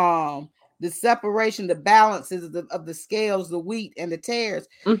 um, the separation, the balances of the scales, the wheat and the tares,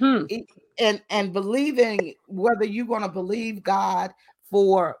 Mm-hmm. it- and believing whether you're going to believe God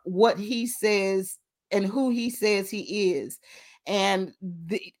for what He says and who He says He is, and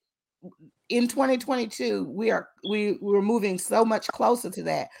in 2022 we're moving so much closer to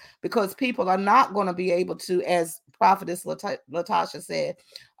that, because people are not going to be able to, as Prophetess Latasha said,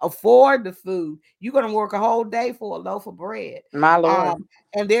 afford the food. You're going to work a whole day for a loaf of bread, My Lord.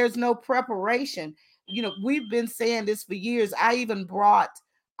 and there's no preparation. We've been saying this for years. I even brought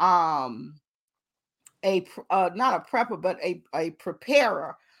um not a prepper, but a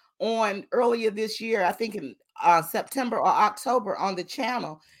preparer on earlier this year, I think in September or October, on the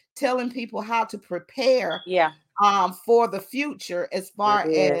channel, telling people how to prepare Yeah, for the future, as you far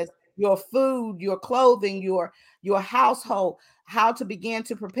did. as your food, your clothing, your household, how to begin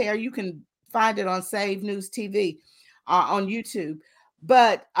to prepare. You can find it on Save News TV on YouTube.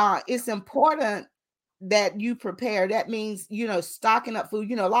 But it's important that you prepare. That means, stocking up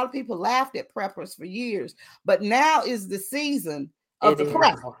food. A lot of people laughed at preppers for years, but now is the season of It the is.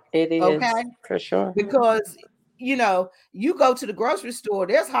 prepper. It Okay. is for sure. Because you go to the grocery store,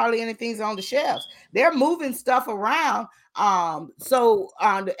 there's hardly anything on the shelves. They're moving stuff around,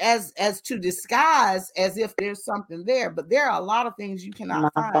 as to disguise as if there's something there, but there are a lot of things you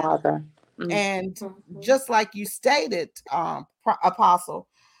cannot My find. Father. Mm. And just like you stated, Apostle,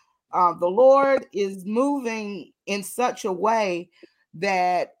 the Lord is moving in such a way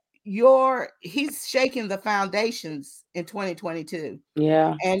that He's shaking the foundations in 2022.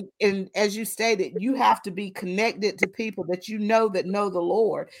 Yeah. And as you stated, you have to be connected to people that know the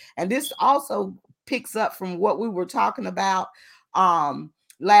Lord. And this also picks up from what we were talking about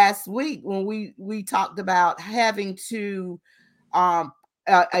last week, when we talked about having to um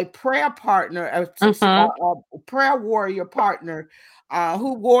a prayer partner, Mm-hmm. a prayer warrior partner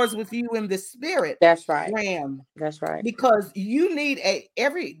who wars with you in the spirit That's right. realm, That's right. because you need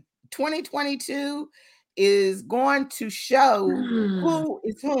every 2022 is going to show Mm, who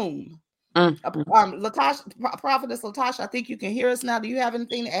is whom. mm. Latasha, Prophetess Latasha, I think you can hear us now. Do you have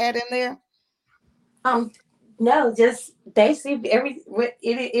anything to add in there? Um, no, just basically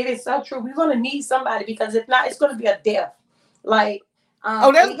it is so true. We're gonna need somebody, because if not, it's gonna be a death. Like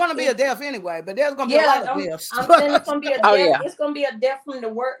Oh, there's it, going to be a it death anyway, but there's going to be a yeah, lot of deaths. I'm saying it's gonna be a Oh death. yeah. It's gonna be a death from the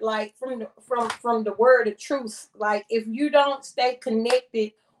word, like from the word of truth. Like if you don't stay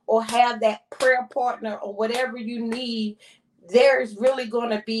connected or have that prayer partner or whatever you need, there's really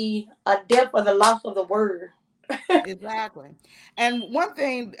gonna be a death or the loss of the word. Exactly. And one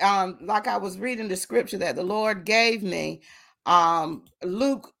thing, like I was reading the scripture that the Lord gave me,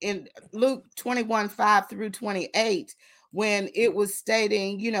 Luke 21:5-28, when it was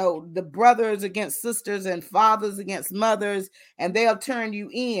stating, the brothers against sisters and fathers against mothers, and they'll turn you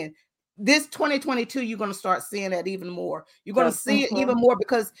in. This 2022, you're going to start seeing that even more. You're going to see it even Mhm. more,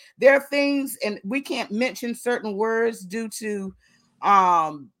 because there are things, and we can't mention certain words due to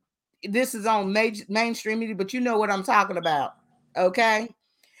um this is on mainstream media, but you know what I'm talking about. Okay.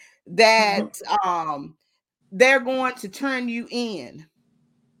 Mhm. That they're going to turn you in.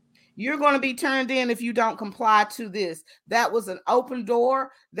 You're going to be turned in if you don't comply to this. That was an open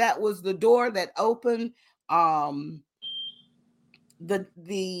door. That was the door that opened um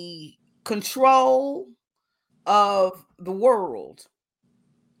the control of the world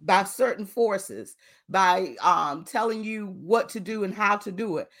by certain forces, by telling you what to do and how to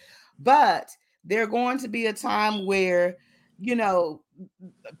do it. But there's going to be a time where, you know,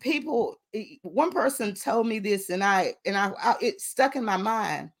 people. One person told me this, and I it stuck in my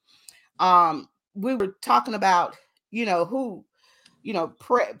mind. We were talking about, who,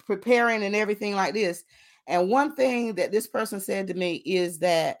 preparing and everything like this. And one thing that this person said to me is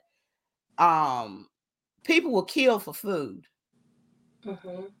that um, people will kill for food.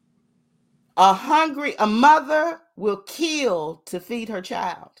 Mhm. A mother will kill to feed her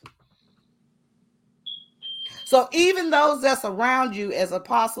child. So even those that's around you, as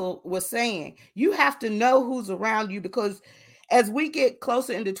Apostle was saying, you have to know who's around you, because as we get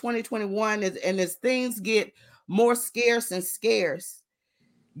closer into 2021, and as things get more scarce and scarce,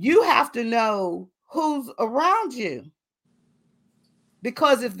 you have to know who's around you.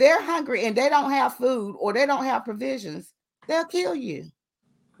 Because if they're hungry and they don't have food or they don't have provisions, they'll kill you.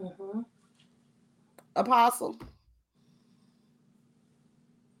 Mhm. Apostle,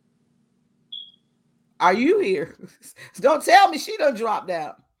 are you here? Don't tell me she done dropped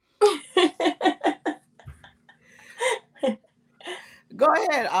out. Go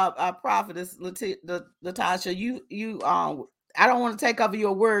ahead, Prophetess Latasha. I don't want to take over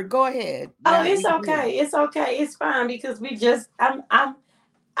your word. Go ahead. Oh, Now it's we can hear you. okay. It's okay. It's fine, because we just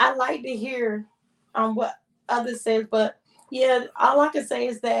I like to hear what others says, but yeah, all I can say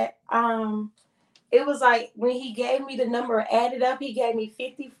is that it was like when he gave me the number added up, he gave me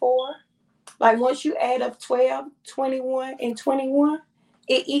 54. Like once you add up 12, 21, and 21,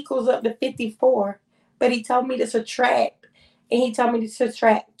 it equals up to 54. But he told me to subtract, and he told me to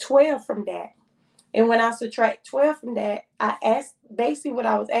subtract 12 from that. And when I subtract 12 from that, I asked basically what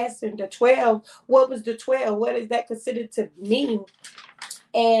I was asking, the 12, what was the 12? What is that considered to mean?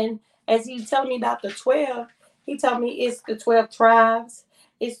 And as he told me about the 12, he told me it's the 12 tribes,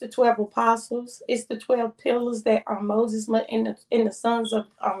 it's the 12 apostles, it's the 12 pillars that are Moses in the sons of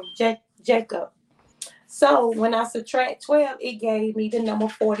Jacob. So when I subtract 12, it gave me the number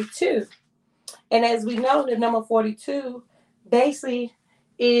 42. And as we know, the number 42 basically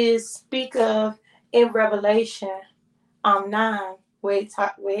is speak of in Revelation 9, where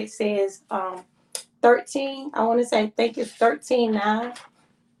it says 13. I want to say, I think it's 13:9,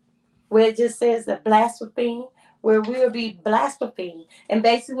 where it just says the blasphemy, where we'll be blaspheming. And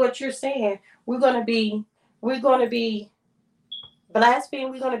basically what you're saying, we're gonna be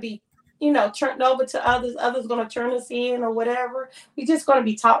blaspheming, we're gonna be, turned over to others gonna turn us in or whatever. We're just gonna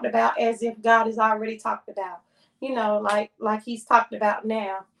be talked about as if God is already talked about, like he's talked about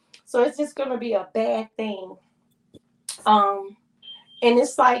now. So it's just gonna be a bad thing. Um and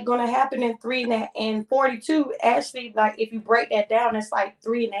it's like gonna happen in 42. Actually, like if you break that down, it's like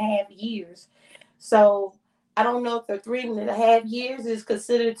 3.5 years. So I don't know if the 3.5 years is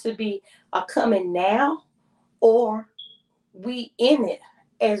considered to be a coming now, or we in it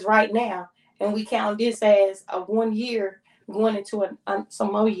as right now, and we count this as a 1 year going into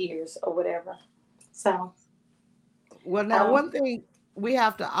some more years or whatever. So Well, I now don't. one thing. we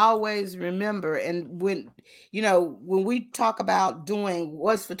have to always remember, and when we talk about doing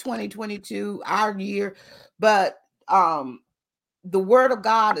what's for 2022, our year, but the word of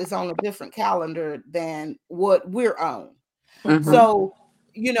God is on a different calendar than what we're on. Mm-hmm. So,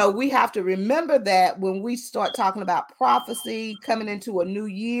 we have to remember that when we start talking about prophecy coming into a new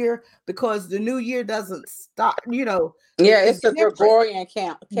year, because the new year doesn't stop, Yeah, it's it's the different. Gregorian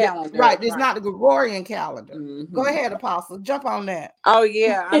calendar, Right. It's right? not the Gregorian calendar. Go Mm-hmm. ahead, Apostle. Jump on that. Oh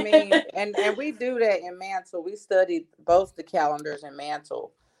yeah, I mean, and we do that in Mantle. We study both the calendars and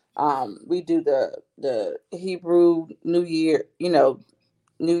Mantle. We do the Hebrew New Year,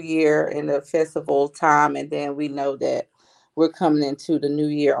 New Year and the festival time, and then we know that we're coming into the New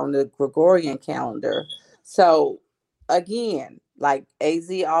Year on the Gregorian calendar. So again, like AZ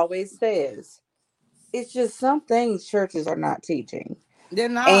always says, it's just some things churches are not teaching, They're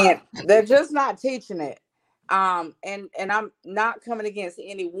and not. they're just not teaching it. And I'm not coming against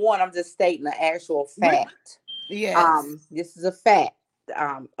anyone. I'm just stating the actual We're, fact. yes. This is a fact.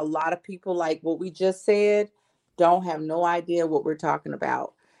 A lot of people, like what we just said, don't have no idea what we're talking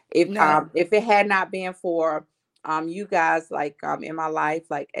about. No. If it had not been for you guys, like in my life,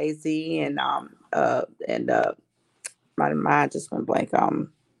 like AZ and my mind just went blank.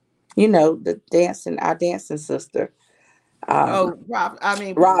 The dancing, our dancing sister. Um, Oh, Rob, I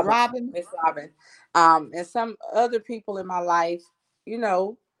mean, Robin, Robin. Miss Robin, and some other people in my life, you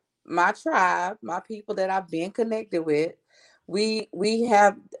know, my tribe, my people that I've been connected with, we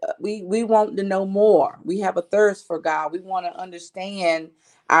have we want to know more. We have a thirst for God. We want to understand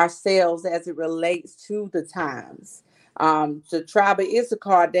ourselves as it relates to the times. The tribe of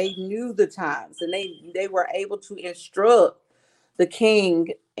Issachar, they knew the times, and they were able to instruct the king,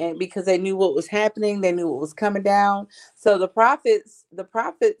 and because they knew what was happening, they knew what was coming down. So the prophets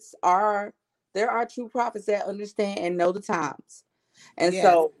are there are true prophets that understand and know the times. And Yes.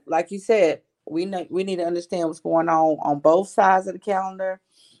 so, like you said, we need to understand what's going on both sides of the calendar,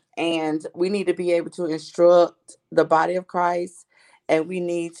 and we need to be able to instruct the body of Christ, and we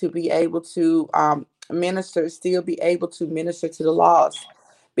need to be able to still be able to minister to the lost,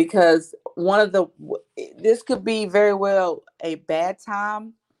 because this could be very well a bad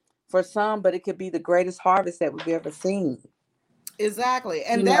time for some, but it could be the greatest harvest that we've ever seen. Exactly.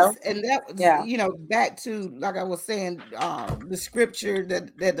 You And know? that was, Yeah. back to, like I was saying, the scripture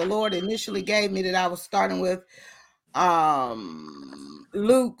that the Lord initially gave me, that I was starting with,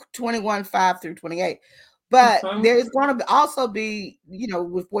 Luke 21:5-28. But Mhm. there is going to also be,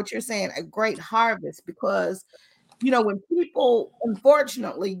 with what you're saying, a great harvest, because when people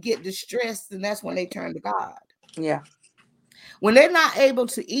unfortunately get distressed, and that's when they turn to God. Yeah. When they're not able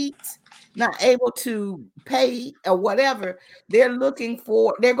to eat, not able to pay or whatever, they're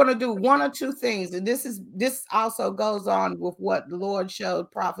going to do one or two things. And this also goes on with what the Lord showed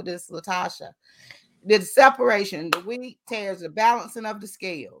Prophetess Latasha. The separation, the wheat tears, the balancing of the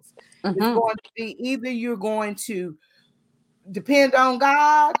scales. It's Mm-hmm. going to be either you're going to depend on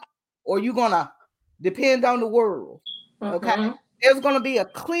God, or you're going to depend on the world. Okay. Mhm. There's going to be a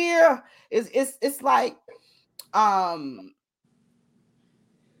clear, it's like, um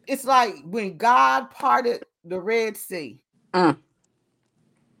it's like when God parted the Red Sea, Mm,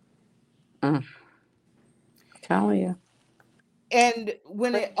 mm. Telling you. and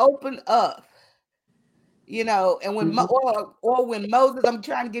when it opened up, and when Mm-hmm. or when Moses, I'm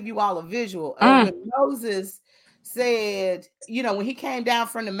trying to give you all a visual, or Mm, when Moses said, when he came down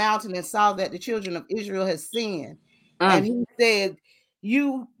from the mountain and saw that the children of Israel had sinned, and mm, he said,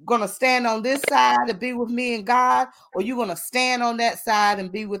 "You gonna stand on this side and be with me and God, or you gonna stand on that side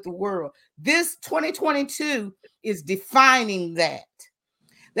and be with the world?" This 2022 is defining that.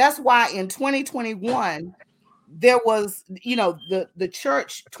 That's why in 2021 there was, the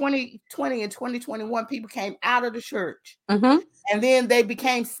church, 2020 and 2021, people came out of the church, mm-hmm. and then they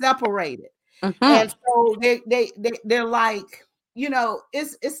became separated. Mm-hmm. And so they're like,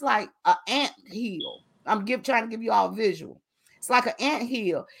 it's like an ant hill. Trying to give you all a visual. It's like an ant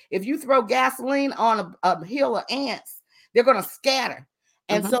hill. If you throw gasoline on a hill of ants, they're gonna scatter.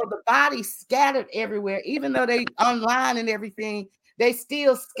 And Mm-hmm. so the body scattered everywhere, even though they online and everything, they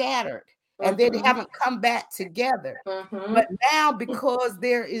still scattered, and they Mhm. haven't come back together. But Mhm. now, because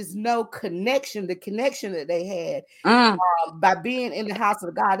there is no connection, the connection that they had, Mm, by being in the house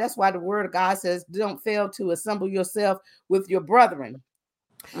of God. That's why the word of God says, "Don't fail to assemble yourself with your brethren."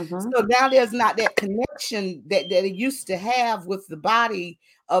 mm-hmm. So now there's not that connection that it used to have with the body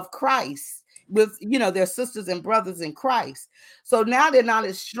of Christ, with, their sisters and brothers in Christ. So now they're not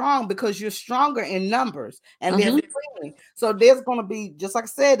as strong, because you're stronger in numbers, and they're Mm-hmm. fleeing. So there's going to be, just like I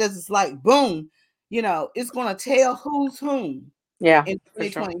said, there's this like boom, it's going to tell who's whom. Yeah, in for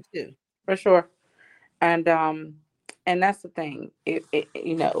sure. 2022. For sure. And that's the thing.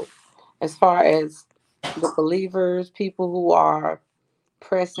 As far as the believers, people who are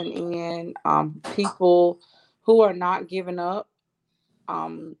pressing in, people who are not giving up,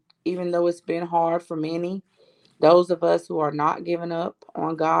 even though it's been hard for many, those of us who are not giving up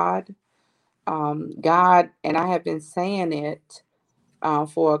on God, God, and I have been saying it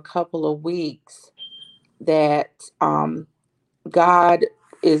for a couple of weeks that God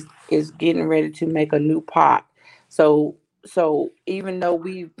is getting ready to make a new pot. So even though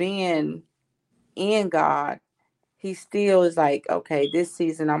we've been in God, He still is like, okay, this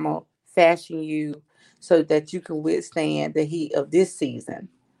season I'm gonna fashion you so that you can withstand the heat of this season.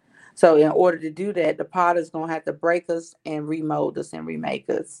 So in order to do that, the pot is gonna have to break us and remold us and remake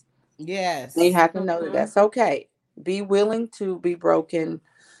us. And you Yes. have to know that that's okay. Be willing to be broken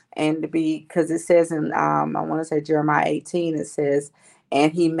and to be, because it says in I want to say Jeremiah 18, it says,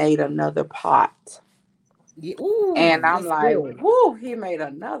 and he made another pot. Yeah. Ooh, And I'm that's like, good. whoo, he made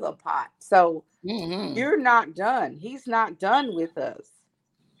another pot. So Hmm. you're not done. He's not done with us.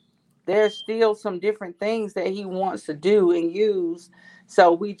 There's still some different things that he wants to do and use.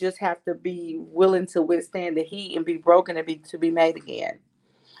 So we just have to be willing to withstand the heat and be broken and be to be made again.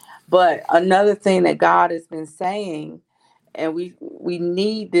 But another thing that God has been saying, and we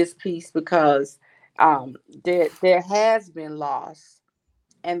need this piece because there has been loss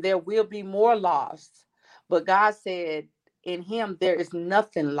and there will be more loss. But God said in him there is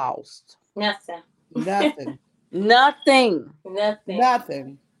nothing lost. Nothing. Nothing. Nothing. Nothing.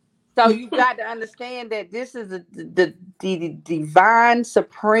 Nothing. So you got to understand that this is the divine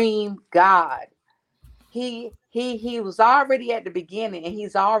supreme God. He was already at the beginning and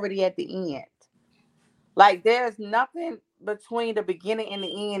he's already at the end. Like there's nothing between the beginning and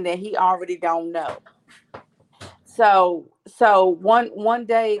the end that he already don't know. So one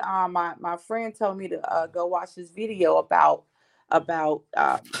day, my friend told me to go watch this video about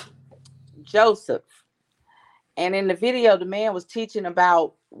Joseph, and in the video, the man was teaching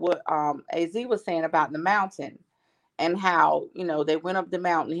about what Az was saying about the mountain and how they went up the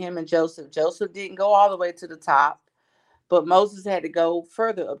mountain. Him and Joseph. Joseph didn't go all the way to the top, but Moses had to go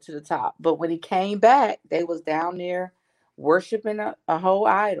further up to the top. But when he came back, they was down there worshiping a whole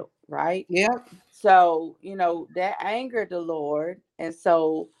idol, right? Yep. So, that angered the Lord. And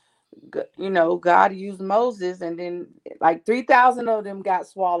so, God used Moses, and then like 3,000 of them got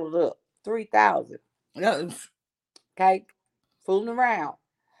swallowed up. 3,000. Uh, Okay. Fooling around.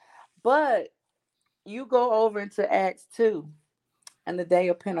 But you go over into Acts 2 and the day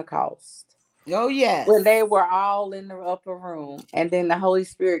of Pentecost, Oh when yes. they were all in the upper room, and then the Holy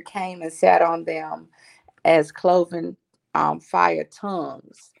Spirit came and sat on them as cloven fire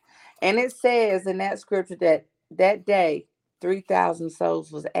tongues. And it says in that scripture that that day 3,000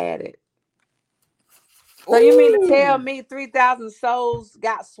 souls was added. So you mean to tell Ooh. me 3,000 souls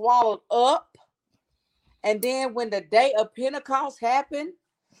got swallowed up? And then when the day of Pentecost happened,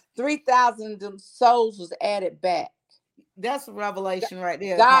 3,000 souls was added back. That's a revelation right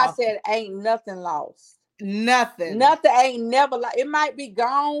there, God Apostle. said, ain't nothing lost. Nothing. Nothing ain't never like it might be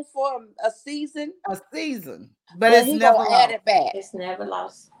gone for a season, A season, but but it's he gonna never add lost. it back. It's never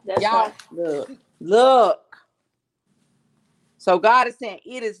lost. That's right. Y'all look. So God is saying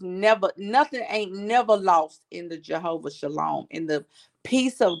it is never, nothing ain't never lost in the Jehovah Shalom. In the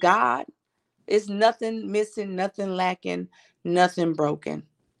peace of God, it's nothing missing, nothing lacking, nothing broken.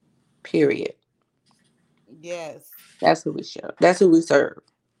 Period. Yes. That's who we show. That's who we serve.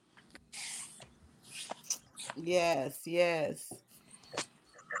 Yes. Yes.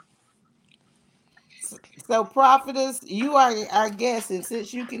 So, prophetess, you are our guest, and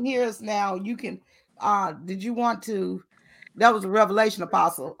since you can hear us now, you can. Did you want to? That was a revelation,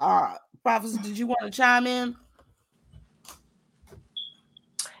 Apostle. Prophetess, did you want to chime in?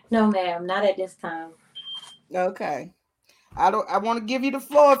 No, ma'am, not at this time. Okay. I don't. I want to give you the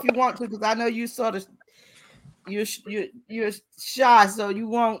floor if you want to, because I know you sort of you're shy, so you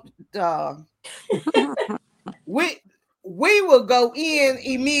won't. We we will go in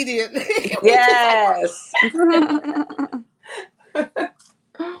immediately. We just like, Yes.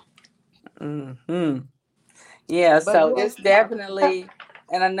 hmm Yeah, but so go ahead, it's prophet. definitely,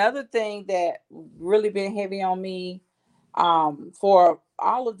 and another thing that really been heavy on me for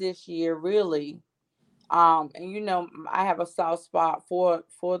all of this year, really. And I have a soft spot for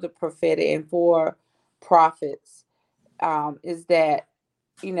the prophetic and for prophets. Is that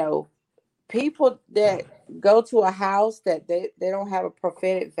you know people that go to a house that they don't have a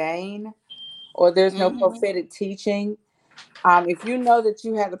prophetic vein, or there's no Hmm. prophetic teaching. If you know that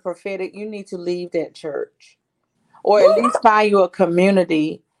you have the prophetic, you need to leave that church. or at Woo! least find you a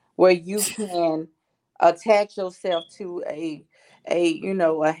community where you can attach yourself to a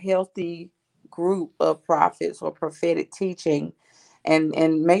healthy group of prophets or prophetic teaching,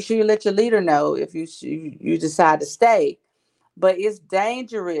 and make sure you let your leader know if you decide to stay. But it's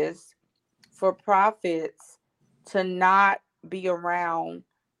dangerous for prophets to not be around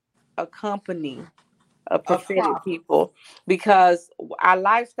a company of Of prophetic profit. people, because our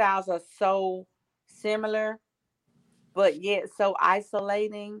lifestyles are so similar but yet so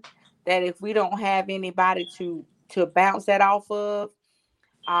isolating that if we don't have anybody to bounce that off of,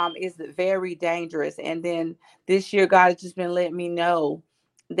 is very dangerous. And then this year, God has just been letting me know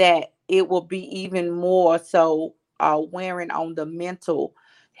that it will be even more so wearing on the mental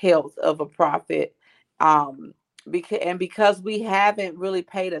health of a prophet. Because we haven't really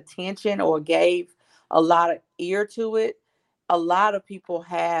paid attention or gave a lot of ear to it, a lot of people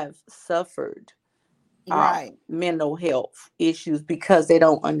have suffered Right. mental health issues because they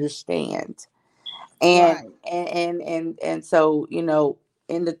don't understand. And Right. and so,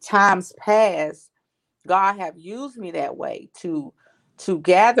 in the times past, God have used me that way to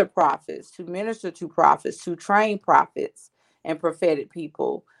gather prophets, to minister to prophets, to train prophets and prophetic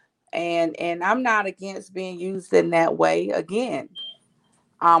people. And I'm not against being used in that way again.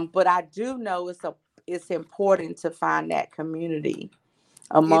 But I do know it's important to find that community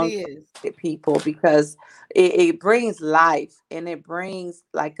It among is. the people, because it brings life, and it brings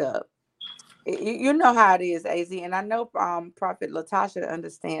like you know how it is, Az, and I know Prophet Latasha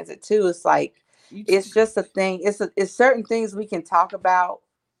understands it too. It's like You t- it's just a thing. It's certain things we can talk about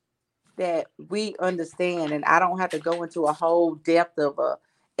that we understand, and I don't have to go into a whole depth of a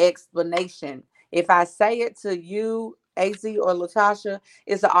explanation. If I say it to you, Az or Latasha,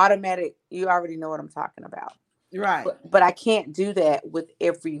 it's an automatic. You already know what I'm talking about. right. But I can't do that with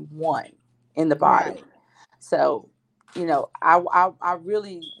everyone in the body. Right. So, I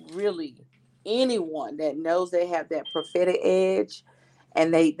really, really, anyone that knows they have that prophetic edge,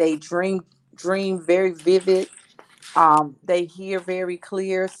 and they dream very vivid, they hear very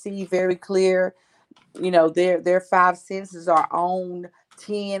clear, see very clear, their five senses are on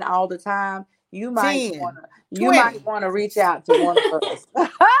 10 all the time. You might want 10, to you might 20. want to reach out to one of us.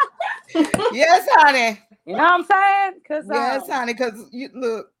 Yes, honey. You know what I'm saying? Cuz Yes, honey. Because you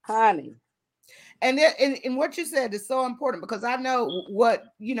look, honey, and what you said is so important because I know what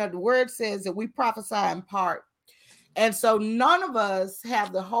the word says that we prophesy in part, and so none of us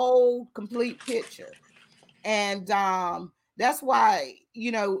have the whole complete picture, and that's why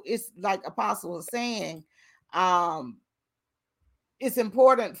it's like Apostle was saying, um, it's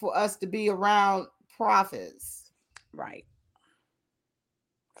important for us to be around prophets. right,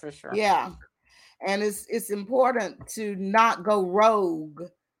 for sure. Yeah, and it's important to not go rogue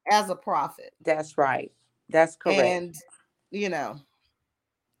as a prophet, That's right. That's correct. and you know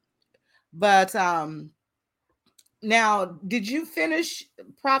but now, did you finish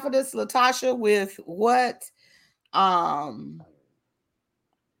Prophetess Latasha with what um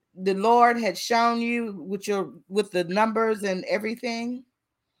the Lord had shown you with the numbers and everything?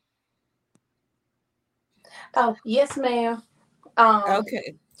 Oh, yes, ma'am. Um,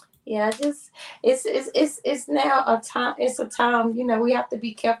 Okay. yeah, just it's now a time. It's a time. We have to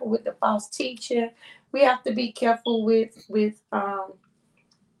be careful with the false teacher. We have to be careful with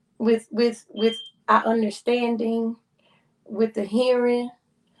our understanding, with the hearing,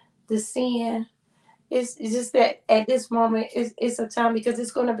 the seeing. It's just that at this moment it's a time because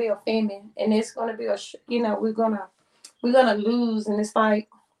it's going to be a famine, and it's going to be we're gonna lose, and it's like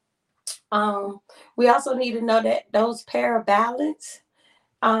we also need to know that those parabalance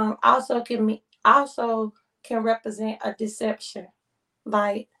also can represent a deception,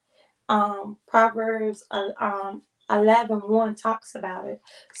 like Proverbs 11:1 talks about it.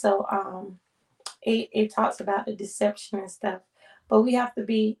 So it talks about the deception and stuff. But we have to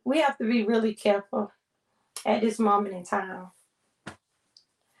be really careful at this moment in time.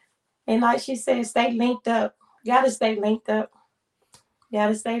 And like she said, stay linked up. Gotta stay linked up.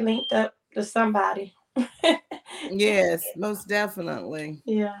 Gotta stay linked up to somebody. Yes, most definitely.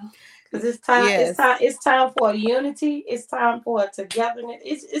 Yeah. Because it's time, it's Yes. time, it's time for a unity. It's time for a togetherness.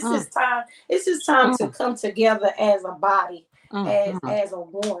 It's Mm, just time. It's just time to mm, come together as a body, as mm. as a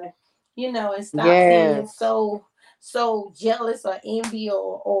one, and stop being Yes. so jealous or envy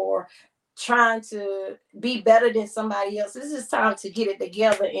or trying to be better than somebody else. It's just time to get it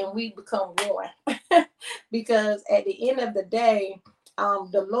together and we become one. Because at the end of the day,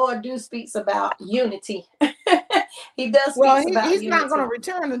 the Lord do speaks about unity. He does Well, speaks about he's not going to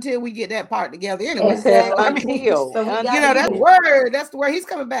unity. return until we get that part together anyway. He said So, I Exactly. mean, until, So we got that's to the until. word. That's the word. He's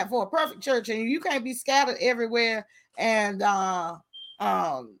coming back for a perfect church, and you can't be scattered everywhere and, not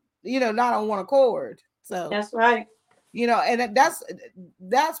on one accord. So, That's right. and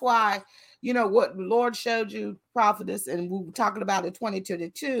that's why, what the Lord showed you, prophetess, and we were talking about in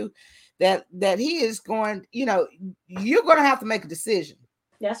 2022, that he is going, you're going to have to make a decision.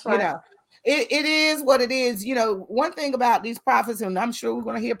 That's you right. know it is what it is. One thing about these prophets, and I'm sure we're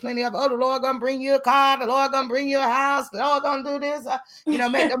going to hear plenty of, the Lord gonna bring you a car, the Lord gonna bring you a house, the Lord gonna do this,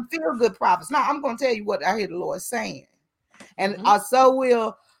 make them feel good prophets. Now I'm going to tell you what I hear the Lord saying, and so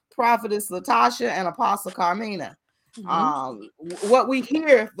will Prophetess Tasha and Apostle Carmena. What we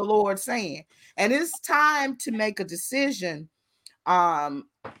hear the Lord saying, and it's time to make a decision. And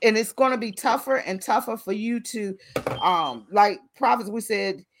it's going to be tougher and tougher for you to, like prophets, we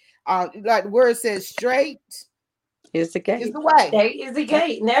said, like the word says, straight Is the is gate. the way. There is the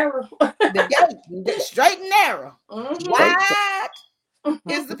gate, narrow. The gate, straight and narrow. Take Wide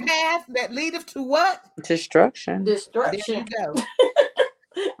is the path that leadeth to what? destruction. There you Destruction. go.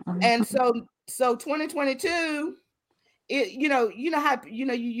 And so 2022, how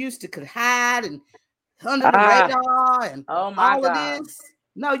you used to could hide and under the Ah, radar and oh my all of God. this.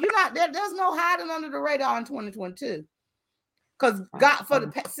 No, you're not there. There's no hiding under the radar in 2022. Because God,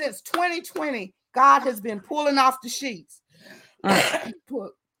 since 2020, God has been pulling off the sheets.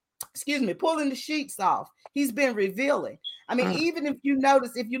 Pulling the sheets off. He's been revealing. I mean, even if you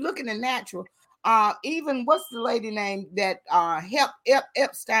notice, if you look in the natural, even what's the lady name that helped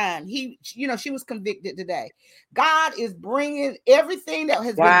Epstein? She was convicted today. God is bringing everything that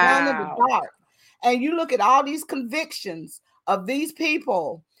has been done in the Wow. dark, and you look at all these convictions of these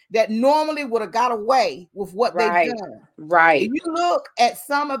people that normally would have got away with what they've Right. done. Right. If you look at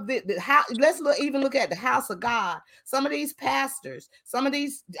some of the how, even look at the house of God. Some of these pastors, some of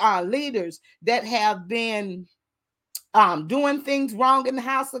these leaders that have been doing things wrong in the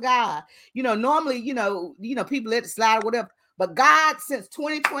house of God. Normally, people let it slide or whatever. But God, since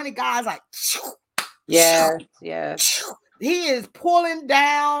 2020, God's like, Yes. Yes. he is pulling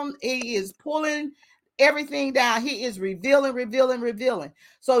down. He is pulling everything down. He is revealing.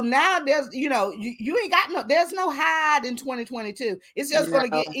 So now there's, you ain't got there's no hide in 2022. It's just going to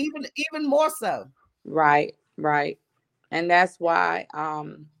No. get even more so. Right. Right. And that's why,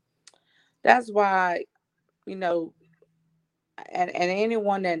 you know, and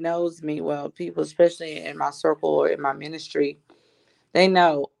anyone that knows me well, people especially in my circle or in my ministry, they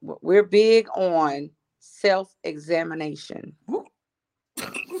know we're big on self-examination.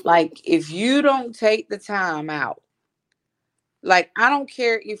 Like if you don't take the time out, like I don't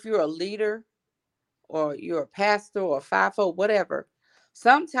care if you're a leader or you're a pastor or a fivefold, whatever.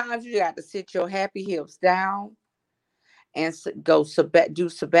 Sometimes you got to sit your happy hips down and do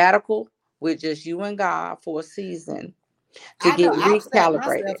sabbatical with just you and God for a season to I get know I've sat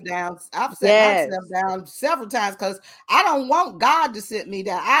myself recalibrated. down. I've sat Yes, myself down several times because I don't want God to sit me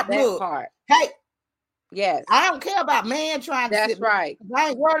down. I that look, part. hey, I Yes, don't care about man trying to sit that's me. right. I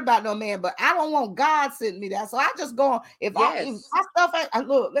ain't worried about no man, but I don't want God sitting me down. So I just go on. If Yes, my stuff ain't,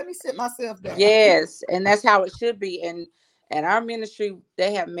 look, let me sit myself down. yes, and that's how it should be. And our ministry,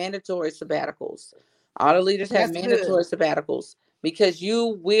 they have mandatory sabbaticals. All the leaders have That's good. mandatory sabbaticals because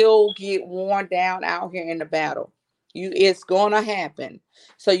you will get worn down out here in the battle. It's gonna happen.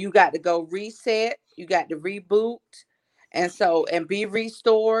 So you got to go reset. You got to reboot, and be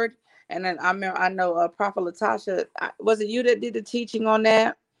restored. And then I know Prophet Latasha. Was it you that did the teaching on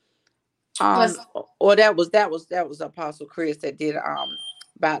that? Was Or that was Apostle Chris that did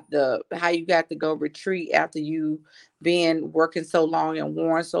about the how you got to go retreat after you been working so long and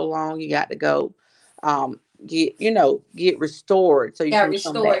worn so long. You got to go get restored so you got can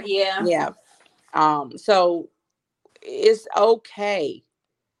come back. restored, yeah. Yeah. So it's okay.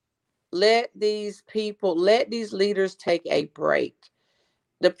 Let these leaders take a break.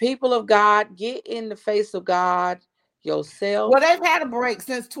 The people of God, get in the face of God Well, yourself. they've had a break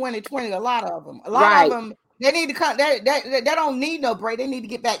since 2020. A lot of them. Right. They need to come. They don't need no break. They need to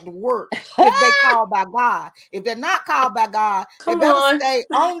get back to work if they called by God. If they're not called by God, they Come better on. stay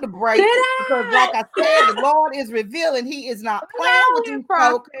on the Sit break because, like down. I said, the Lord is revealing. He is not Come playing on with here, these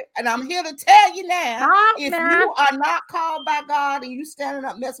folk. prophet. And I'm here to tell you now: Talk if now. you are not called by God and you standing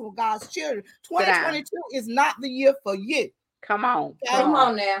up messing with God's children, Sit down. 2022 is not the year for you. Come on. Come Okay, Come on.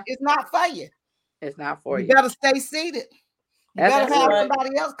 on now. it's not for you. It's not for You you. better stay seated. You That's better That's have good. right.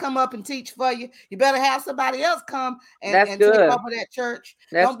 somebody else come up and teach for you. You better have somebody else come That's and take good. over that church.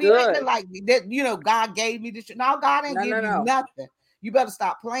 That's Don't be acting good. like that, God gave me this. No, God ain't No, give no, you no. nothing. you better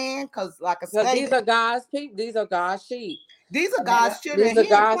stop playing, because like I Because these stated, are God's people. These are God's sheep. these are Yeah. God's children. These He are ain't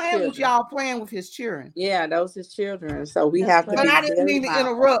God's playing with children. y'all playing with his children. Yeah, those his children. So we That's have to But good. be I didn't very mean to mindful.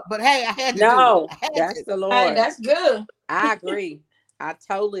 interrupt, but hey, I had to do it. No, I had that's to. the Hey, Lord. that's good. I agree. I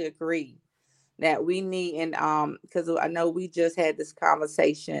totally agree that we need, and because I know we just had this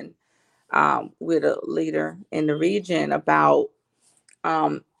conversation with a leader in the region about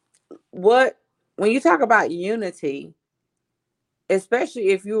um what when you talk about unity, especially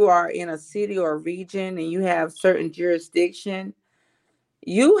if you are in a city or a region and you have certain jurisdiction,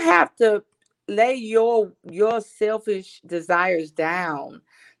 you have to lay your selfish desires down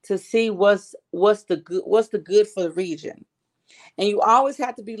to see what's the good for the region. And you always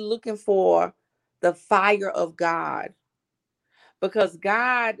have to be looking for the fire of God, because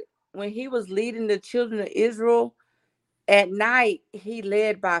God, when he was leading the children of Israel at night, he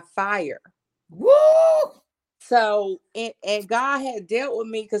led by fire. Woo! So, and God had dealt with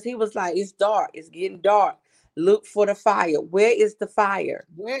me because he was like, it's dark, it's getting dark. Look for the fire. Where is the fire?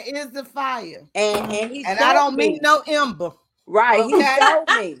 Where is the fire? And he And I showed don't mean me. no ember. Right. He Okay? showed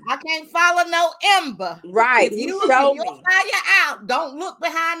me. I can't follow no ember. Right. He If showed your me. fire out, don't look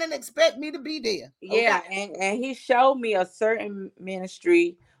behind and expect me to be there. Okay? Yeah, and he showed me a certain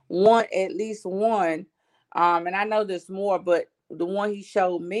ministry, one at least one, and I know there's more, but the one he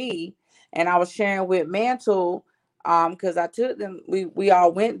showed me, and I was sharing with Mantle, because I took them, we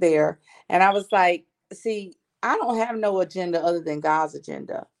all went there, and I was like, see, I don't have no agenda other than God's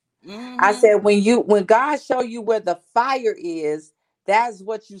agenda. I Mm-hmm. said, when God show you where the fire is, that's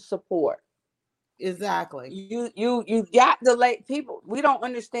what you support. Exactly. You got to let people. We don't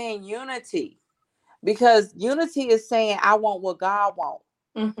understand unity, because unity is saying I want what God wants.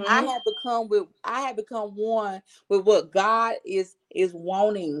 Mm-hmm. I have become one with what God is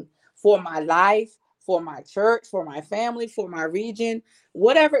wanting for my life, for my church, for my family, for my region.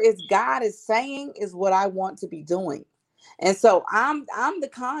 Whatever is God is saying is what I want to be doing. And so I'm the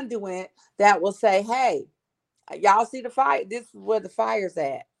conduit that will say, "Hey, y'all see the fire? This is where the fire's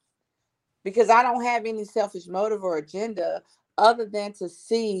at." Because I don't have any selfish motive or agenda other than to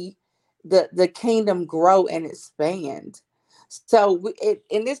see the kingdom grow and expand. So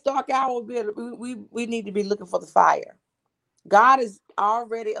in this dark hour, we need to be looking for the fire. God is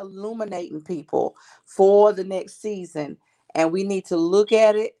already illuminating people for the next season, and we need to look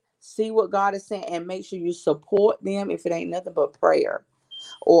at it, see what God is saying, and make sure you support them if it ain't nothing but prayer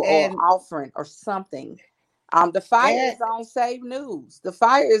or And offering or something. The fire and is on Save News. The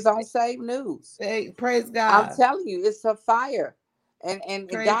fire is on Save News. hey, praise I'm God. telling you, it's a fire. And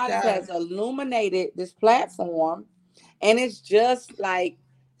Praise God God. has illuminated this platform. And it's just like,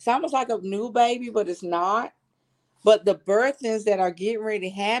 it's almost like a new baby, but it's not. But the birthings that are getting ready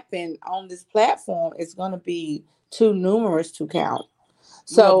to happen on this platform is going to be too numerous to count.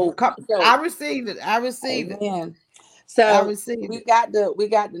 Well, So, I so receive it. I receive it. amen. I So receive we it. got to we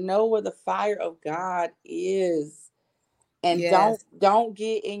got to know where the fire of God is, and Yes. don't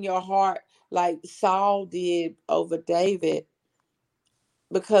get in your heart like Saul did over David,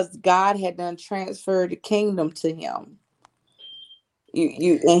 because God had done transferred the kingdom to him.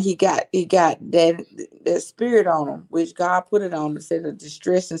 You and he got that spirit on him, which God put it on him. Said the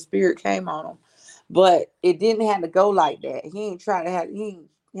distressing spirit came on him, but it didn't have to go like that. He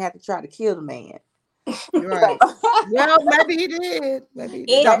had to try to kill the man. Right. Well, maybe he did. Maybe he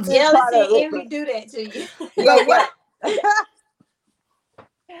did. And That is part jealousy of and it, envy do that to you. But what? yeah.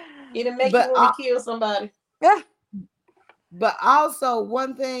 It'll make you But want to kill somebody. Yeah, but also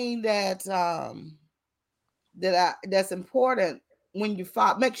one thing that that's important when you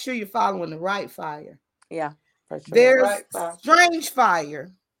follow, make sure you're following the right fire. yeah, for The sure. There's right fire. strange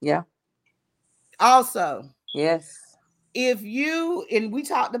fire Yeah, also. yes. If you, and we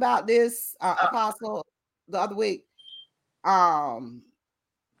talked about this, Apostle, the other week, um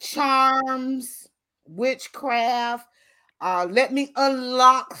charms, witchcraft, let me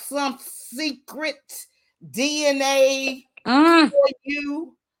unlock some secret DNA Mm, for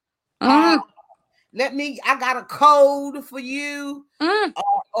you, uh mm, I got a code for you, mm.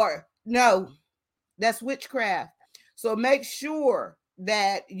 or no, that's witchcraft. So make sure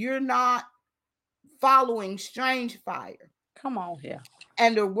that you're not following strange fire. Come on here.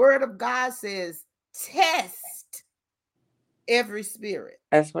 And the word of God says, test every spirit.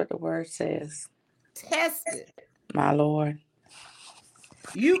 That's what the word says, Test it. my Lord.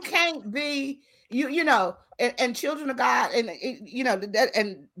 You can't be, and children of God, and that,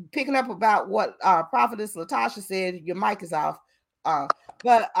 and picking up about what Prophetess Tasha said. Your mic is off,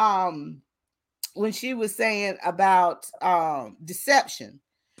 but when she was saying about deception,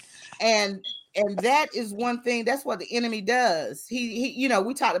 and that is one thing. That's what the enemy does. He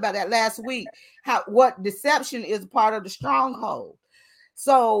we talked about that last week. What deception is part of the stronghold.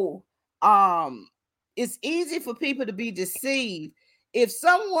 So it's easy for people to be deceived. If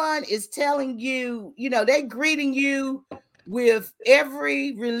someone is telling you, they're greeting you with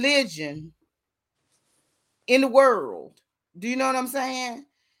every religion in the world. Do you know what I'm saying?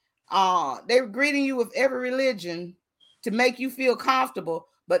 They're greeting you with every religion to make you feel comfortable,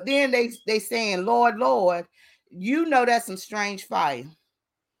 but then they saying, Lord, Lord, that's some strange fire.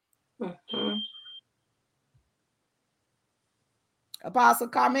 Mm-hmm. Apostle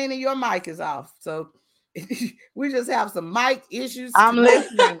Carmena, your mic is off. So we just have some mic issues I'm tonight.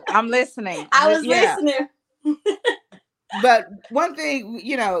 listening. I'm listening. I was Yeah. listening. But one thing,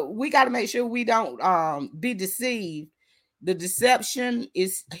 we got to make sure we don't be deceived. The deception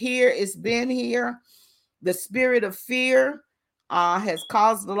is here. It's been here. The spirit of fear has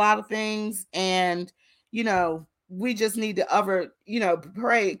caused a lot of things. And, we just need to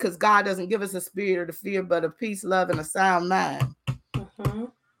pray, because God doesn't give us a spirit of fear, but of peace, love, and a sound mind. Mm-hmm.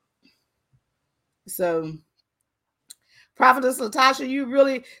 So, Prophetess Tasha, you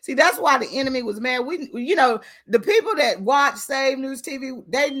really see, that's why the enemy was mad. The people that watch Save News TV,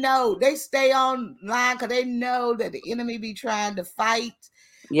 they know, they stay online because they know that the enemy be trying to fight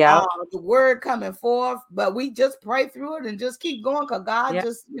the word coming forth. But we just pray through it and just keep going, because God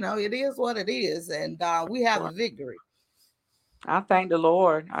just, it is what it is. And we have the victory. I thank the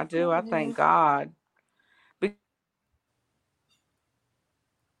Lord. I do. Mm-hmm. I thank God.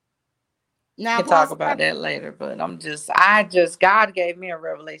 Now, We can talk about that later, but God gave me a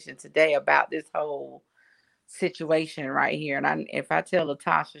revelation today about this whole situation right here. And if I tell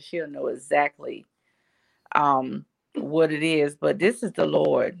Latasha, she'll know exactly what it is. But this is the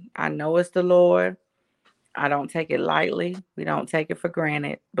Lord. I know it's the Lord. I don't take it lightly. We don't take it for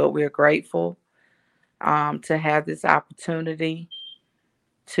granted, but we're grateful to have this opportunity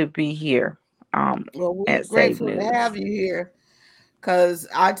to be here well, we're at Save grateful to News. have you here, because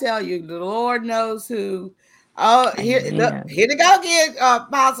I tell you, the Lord knows who. Oh, here to go again,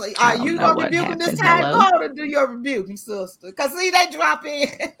 Apostle. Are you gonna rebuke him this time? Go on and do your rebuking, sister. Because see, they drop in.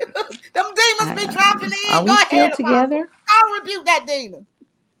 Them demons be dropping in. Are Go we still ahead, together? Apostle. I'll rebuke that demon.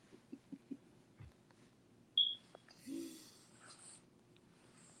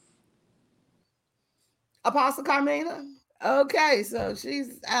 Apostle Carmena. Okay, so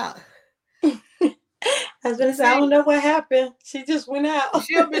she's out. I was gonna say, I don't know what happened. She just went out.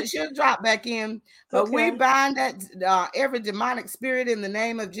 She'll drop back in. But we bind that every demonic spirit in the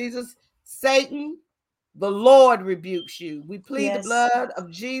name of Jesus. Satan, the Lord rebukes you. We plead the blood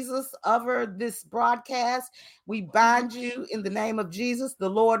of Jesus over this broadcast. We bind you in the name of Jesus. The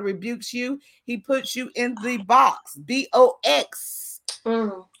Lord rebukes you. He puts you in the box, BOX.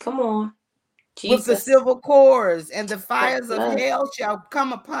 Come on. Jesus. With the silver cords, and the fires of hell shall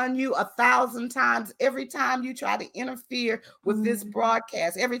come upon you 1,000 times every time you try to interfere with this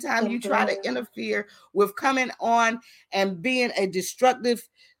broadcast, every time you try to interfere with coming on and being a destructive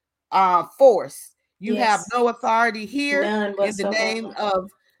force. You have no authority here. None in the name of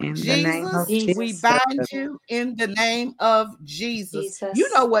Jesus. We bind you in the name of Jesus.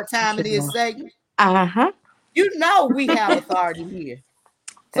 You know what time it is, Satan. You know we have authority here.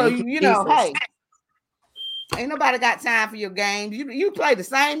 So hey, ain't nobody got time for your games. You play the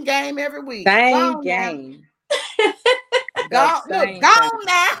same game every week. Same game. Go now.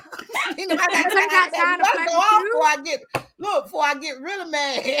 Ain't nobody got time for that. You better go off before I get really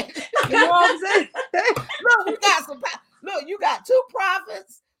mad. You know what I'm saying? Look, you got two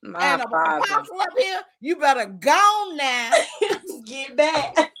prophets and an apostle up here. You better go now. Get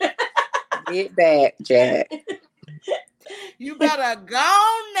back. Get back, Jack. You better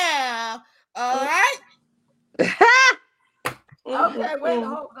go now. All right. Okay, wait,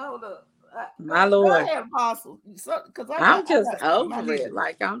 hold up. My Lord. Go ahead, Apostle. I'm just over it.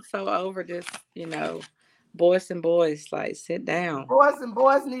 Like, I'm so over this, boys and boys, like, sit down.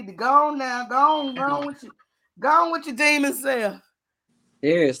 Boys need to go on now. Go on with you. Go on with your demon self.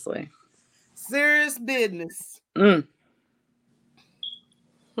 Seriously. Serious business. But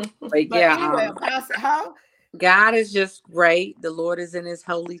yeah, anyway, Apostle, how? God is just great. The Lord is in his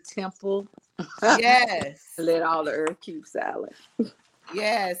holy temple. Yes. Let all the earth keep silent.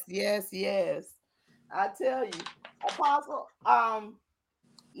 Yes. I tell you, Apostle,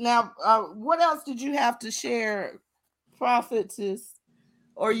 now what else did you have to share, Prophetess?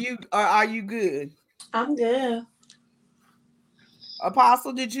 Or are you good? I'm good.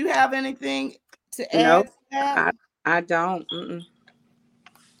 Apostle, did you have anything to add? Nope, to that? I don't.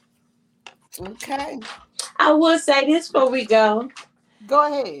 Okay. I will say this before we go. Go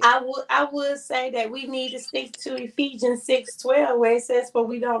ahead. I would say that we need to stick to Ephesians 6:12, where it says, "For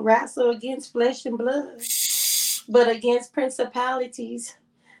we don't wrestle against flesh and blood, but against principalities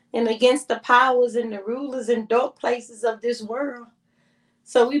and against the powers and the rulers and dark places of this world."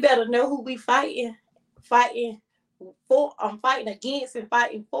 So we better know who we fighting for. I'm fighting against and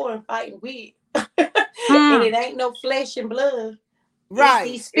fighting for and fighting with. And Mm. it ain't no flesh and blood. It's Right,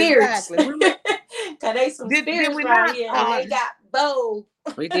 these spirits. exactly. Cause they some Did spirits we right not? here, and they got bold.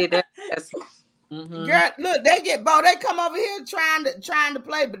 We did that. Yes. Mm-hmm. Girl, look, they get bold. They come over here trying to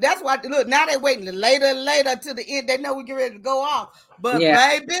play, but that's why. Look, now they waiting later to the end. They know we get ready to go off, but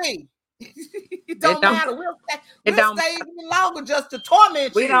Yeah. baby, it It don't don't. matter. It We'll don't. stay even longer just to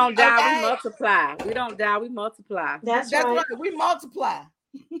torment We you. don't die. We Okay, multiply. We don't die. We multiply. That's that's right. right. We multiply.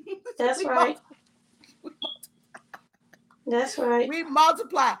 That's we, right. multiply. That's right. We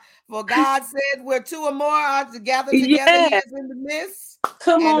multiply. For God said, "Where two or more are together, together, He Yeah. is in the midst."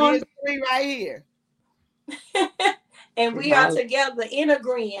 Come And on. here's three right here And we are together in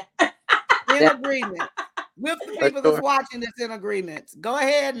agreement. in Yeah, agreement with the for people that's sure. watching this in agreement. Go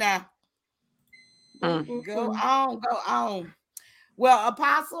ahead now. Mm. Go Mm-mm-mm. on, go on. Well,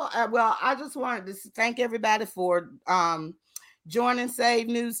 Apostle, well, I just wanted to thank everybody for joining Save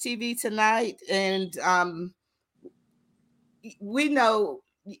News TV tonight. And we know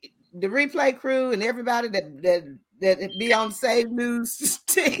the replay crew and everybody that be on Save News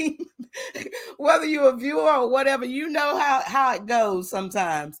team, whether you're a viewer or whatever, you know how it goes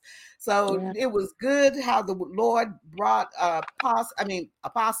sometimes. So Yeah. it was good how the Lord brought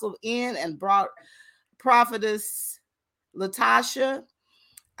Apostle in and brought Prophetess Latasha.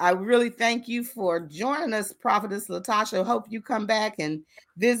 I really thank you for joining us, Prophetess Latasha. Hope you come back and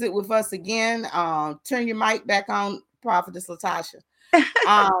visit with us again. Turn your mic back on, Prophetess Latasha.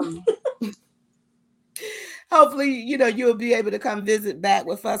 Um, Hopefully, you'll be able to come visit back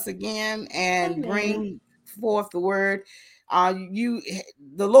with us again and Amen. bring forth the word. The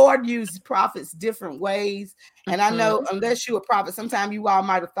Lord used prophets different ways, and I know Mm-hmm. unless you're a prophet, sometimes you all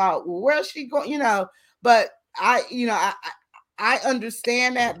might have thought, well, where's she going? But I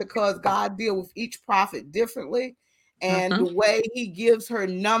understand that because God deal with each prophet differently, and Mm-hmm. the way He gives her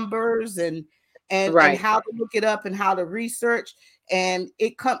numbers and Right. how to look it up and how to research, and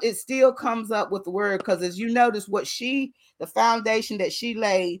it still comes up with the word, because as you notice, the foundation that she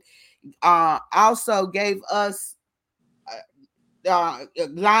laid also gave us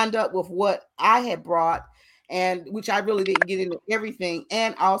lined up with what I had brought, and which I really didn't get into everything,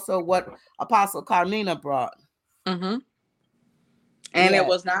 and also what Apostle Carmena brought. Mm-hmm. And it Yeah.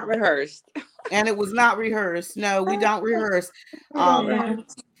 was not rehearsed. And it was not rehearsed. No, we don't rehearse. We don't Pro- know.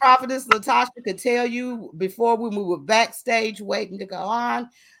 Prophetess Latasha could tell you before when we were backstage waiting to go on,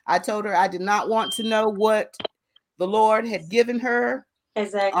 I told her I did not want to know what the Lord had given her,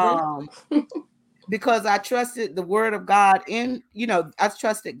 Exactly. um, because I trusted the word of God I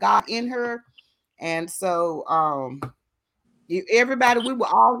trusted God in her. And so everybody, we were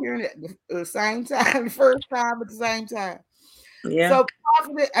all hearing it at the same time, the first time at the same time. Yeah. So,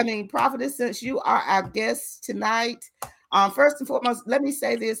 Prophetess, since you are our guest tonight, first and foremost, let me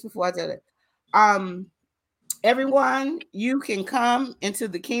say this before I tell it. Um, Everyone, you can come into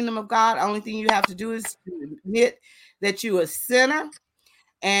the kingdom of God. Only thing you have to do is to admit that you're a sinner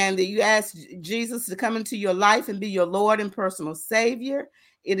and that you ask Jesus to come into your life and be your Lord and personal Savior.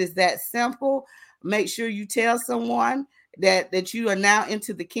 It is that simple. Make sure you tell someone that you are now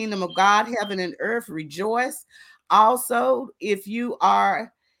into the kingdom of God. Heaven and earth rejoice. Also, if you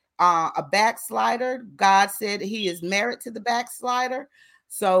are a backslider, God said He is married to the backslider.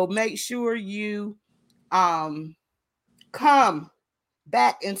 So make sure you um, come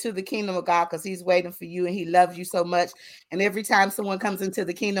back into the kingdom of God, because He's waiting for you and He loves you so much. And every time someone comes into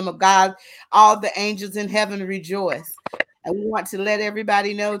the kingdom of God, all the angels in heaven rejoice. And we want to let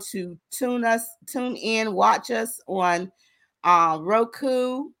everybody know to tune in, watch us on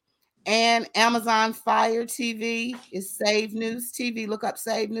Roku and Amazon Fire TV. Is Save News TV. Look up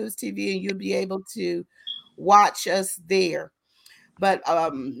Save News TV and you'll be able to watch us there. But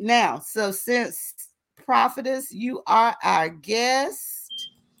now, so since Prophetess, you are our guest,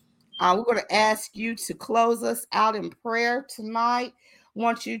 we're going to ask you to close us out in prayer tonight.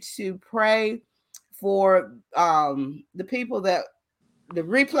 Want you to pray for the people the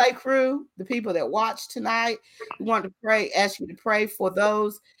replay crew, the people that watch tonight. We want to ask you to pray for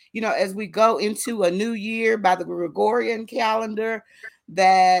those, as we go into a new year by the Gregorian calendar,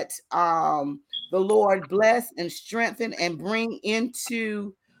 that the Lord bless and strengthen and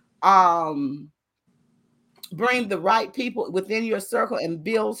um, bring the right people within your circle and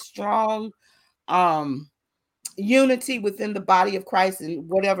build strong, um, unity within the body of Christ, and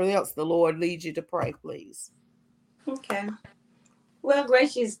whatever else the Lord leads you to pray, please. Okay. Well,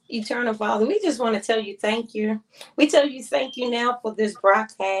 gracious eternal Father, we just want to tell you thank you. We tell you thank you now for this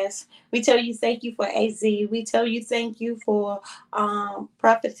broadcast. We tell you thank you for AZ. We tell you thank you for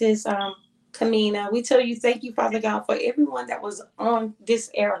Prophetess Carmena. We tell you thank you, Father God, for everyone that was on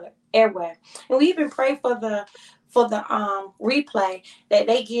this airway. And we even pray for the replay, that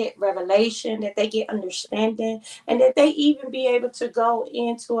they get revelation, that they get understanding, and that they even be able to go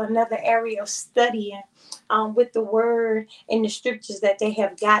into another area of studying with the word in the scriptures that they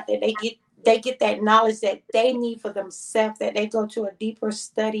have got, that they get that knowledge that they need for themselves, that they go to a deeper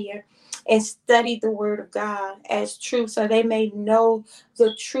study and study the word of God as truth, so they may know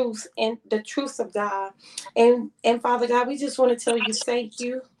the truth and the truth of God. And Father God, we just want to tell you thank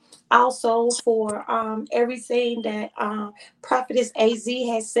you also for everything that Prophetess AZ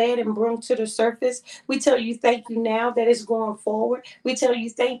has said and brought to the surface. We tell you thank you now that it's going forward. We tell you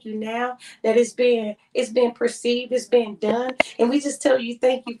thank you now that it's been perceived, it's been done. And we just tell you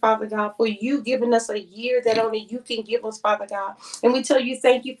thank you, Father God, for you giving us a year that only you can give us, Father God. And we tell you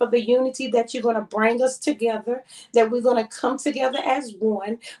thank you for the unity that you're going to bring us together, that we're going to come together as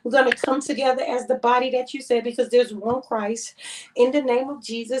one. We're going to come together as the body that you said, because there's one Christ, in the name of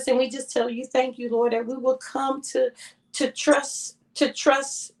Jesus. And we just tell you thank you, Lord, that we will come to trust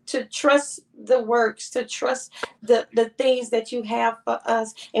the works, to trust the things that you have for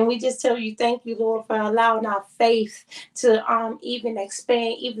us. And we just tell you thank you, Lord, for allowing our faith to even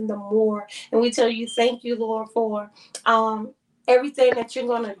expand even the more. And we tell you thank you, Lord, for everything that you're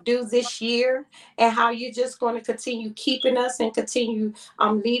going to do this year, and how you're just going to continue keeping us and continue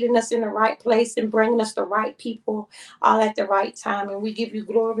leading us in the right place and bringing us the right people all at the right time. And we give you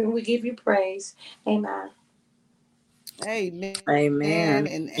glory and we give you praise. Amen. Amen Amen.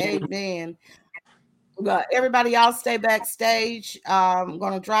 and amen. Well, everybody, y'all stay backstage. I'm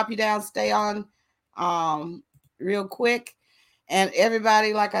going to drop you down. Stay on real quick. And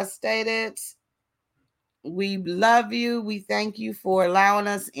everybody, like I stated, we love you. We thank you for allowing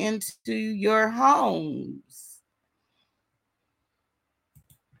us into your homes.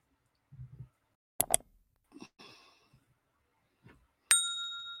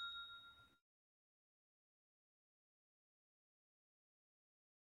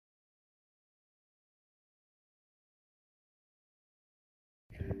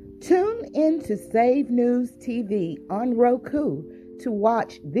 Tune in to Save News TV on Roku to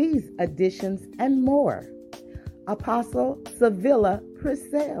watch these editions and more. Apostle Sevilla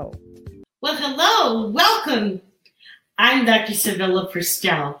Purcell. Well, hello, welcome. I'm Dr. Sevilla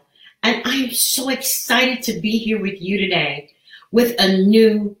Purcell, and I am so excited to be here with you today with a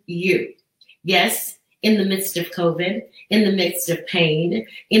new you. Yes, in the midst of COVID, in the midst of pain,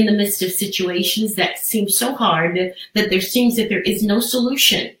 in the midst of situations that seem so hard that there seems that there is no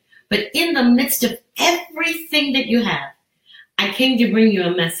solution. But in the midst of everything that you have, I came to bring you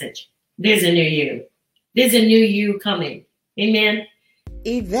a message. There's a new you. There's a new you coming. Amen.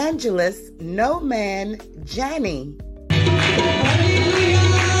 Evangelist No Man Johnny.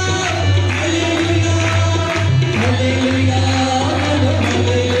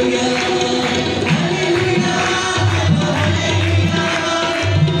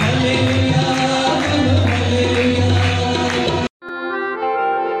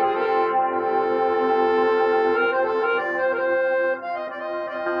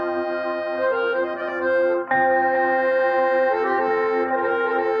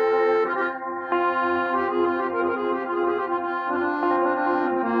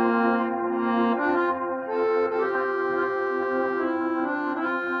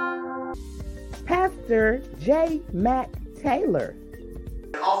 Pastor J. Matt Taylor.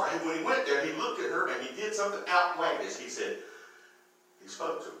 When he went there, he looked at her and he did something outlandish. He said, he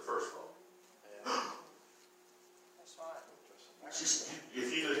spoke to her first of all.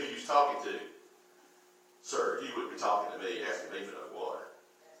 If you knew who you was talking to, sir, you wouldn't be talking to me, asking me for no water.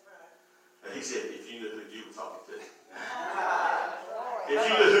 And he said, if you knew who you were talking to. If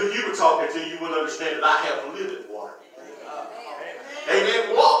you knew who you were talking to, you would understand that I have living water.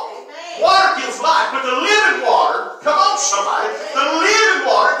 Amen. Water gives life, but the living water, come on somebody, the living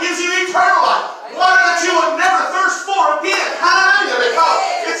water gives you eternal life. Water that you will never thirst for again. Hallelujah.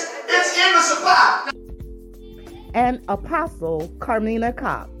 Because it's in the supply. And Apostle Carmena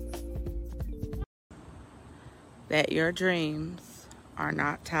Cox. That your dreams are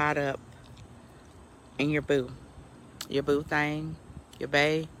not tied up in your boo thing, your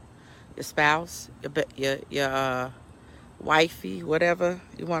bae, your spouse, your wifey, whatever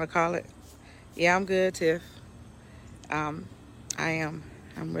you want to call it. Yeah, I'm good, Tiff. I am.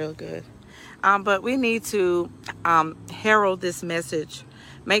 I'm real good. But we need to herald this message.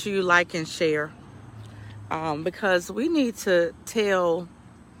 Make sure you like and share, because we need to tell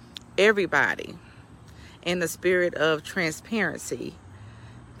everybody in the spirit of transparency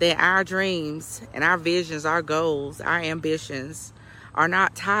that our dreams and our visions, our goals, our ambitions are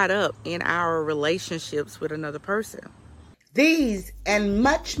not tied up in our relationships with another person. These and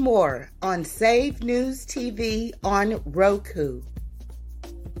much more on Save News TV on Roku.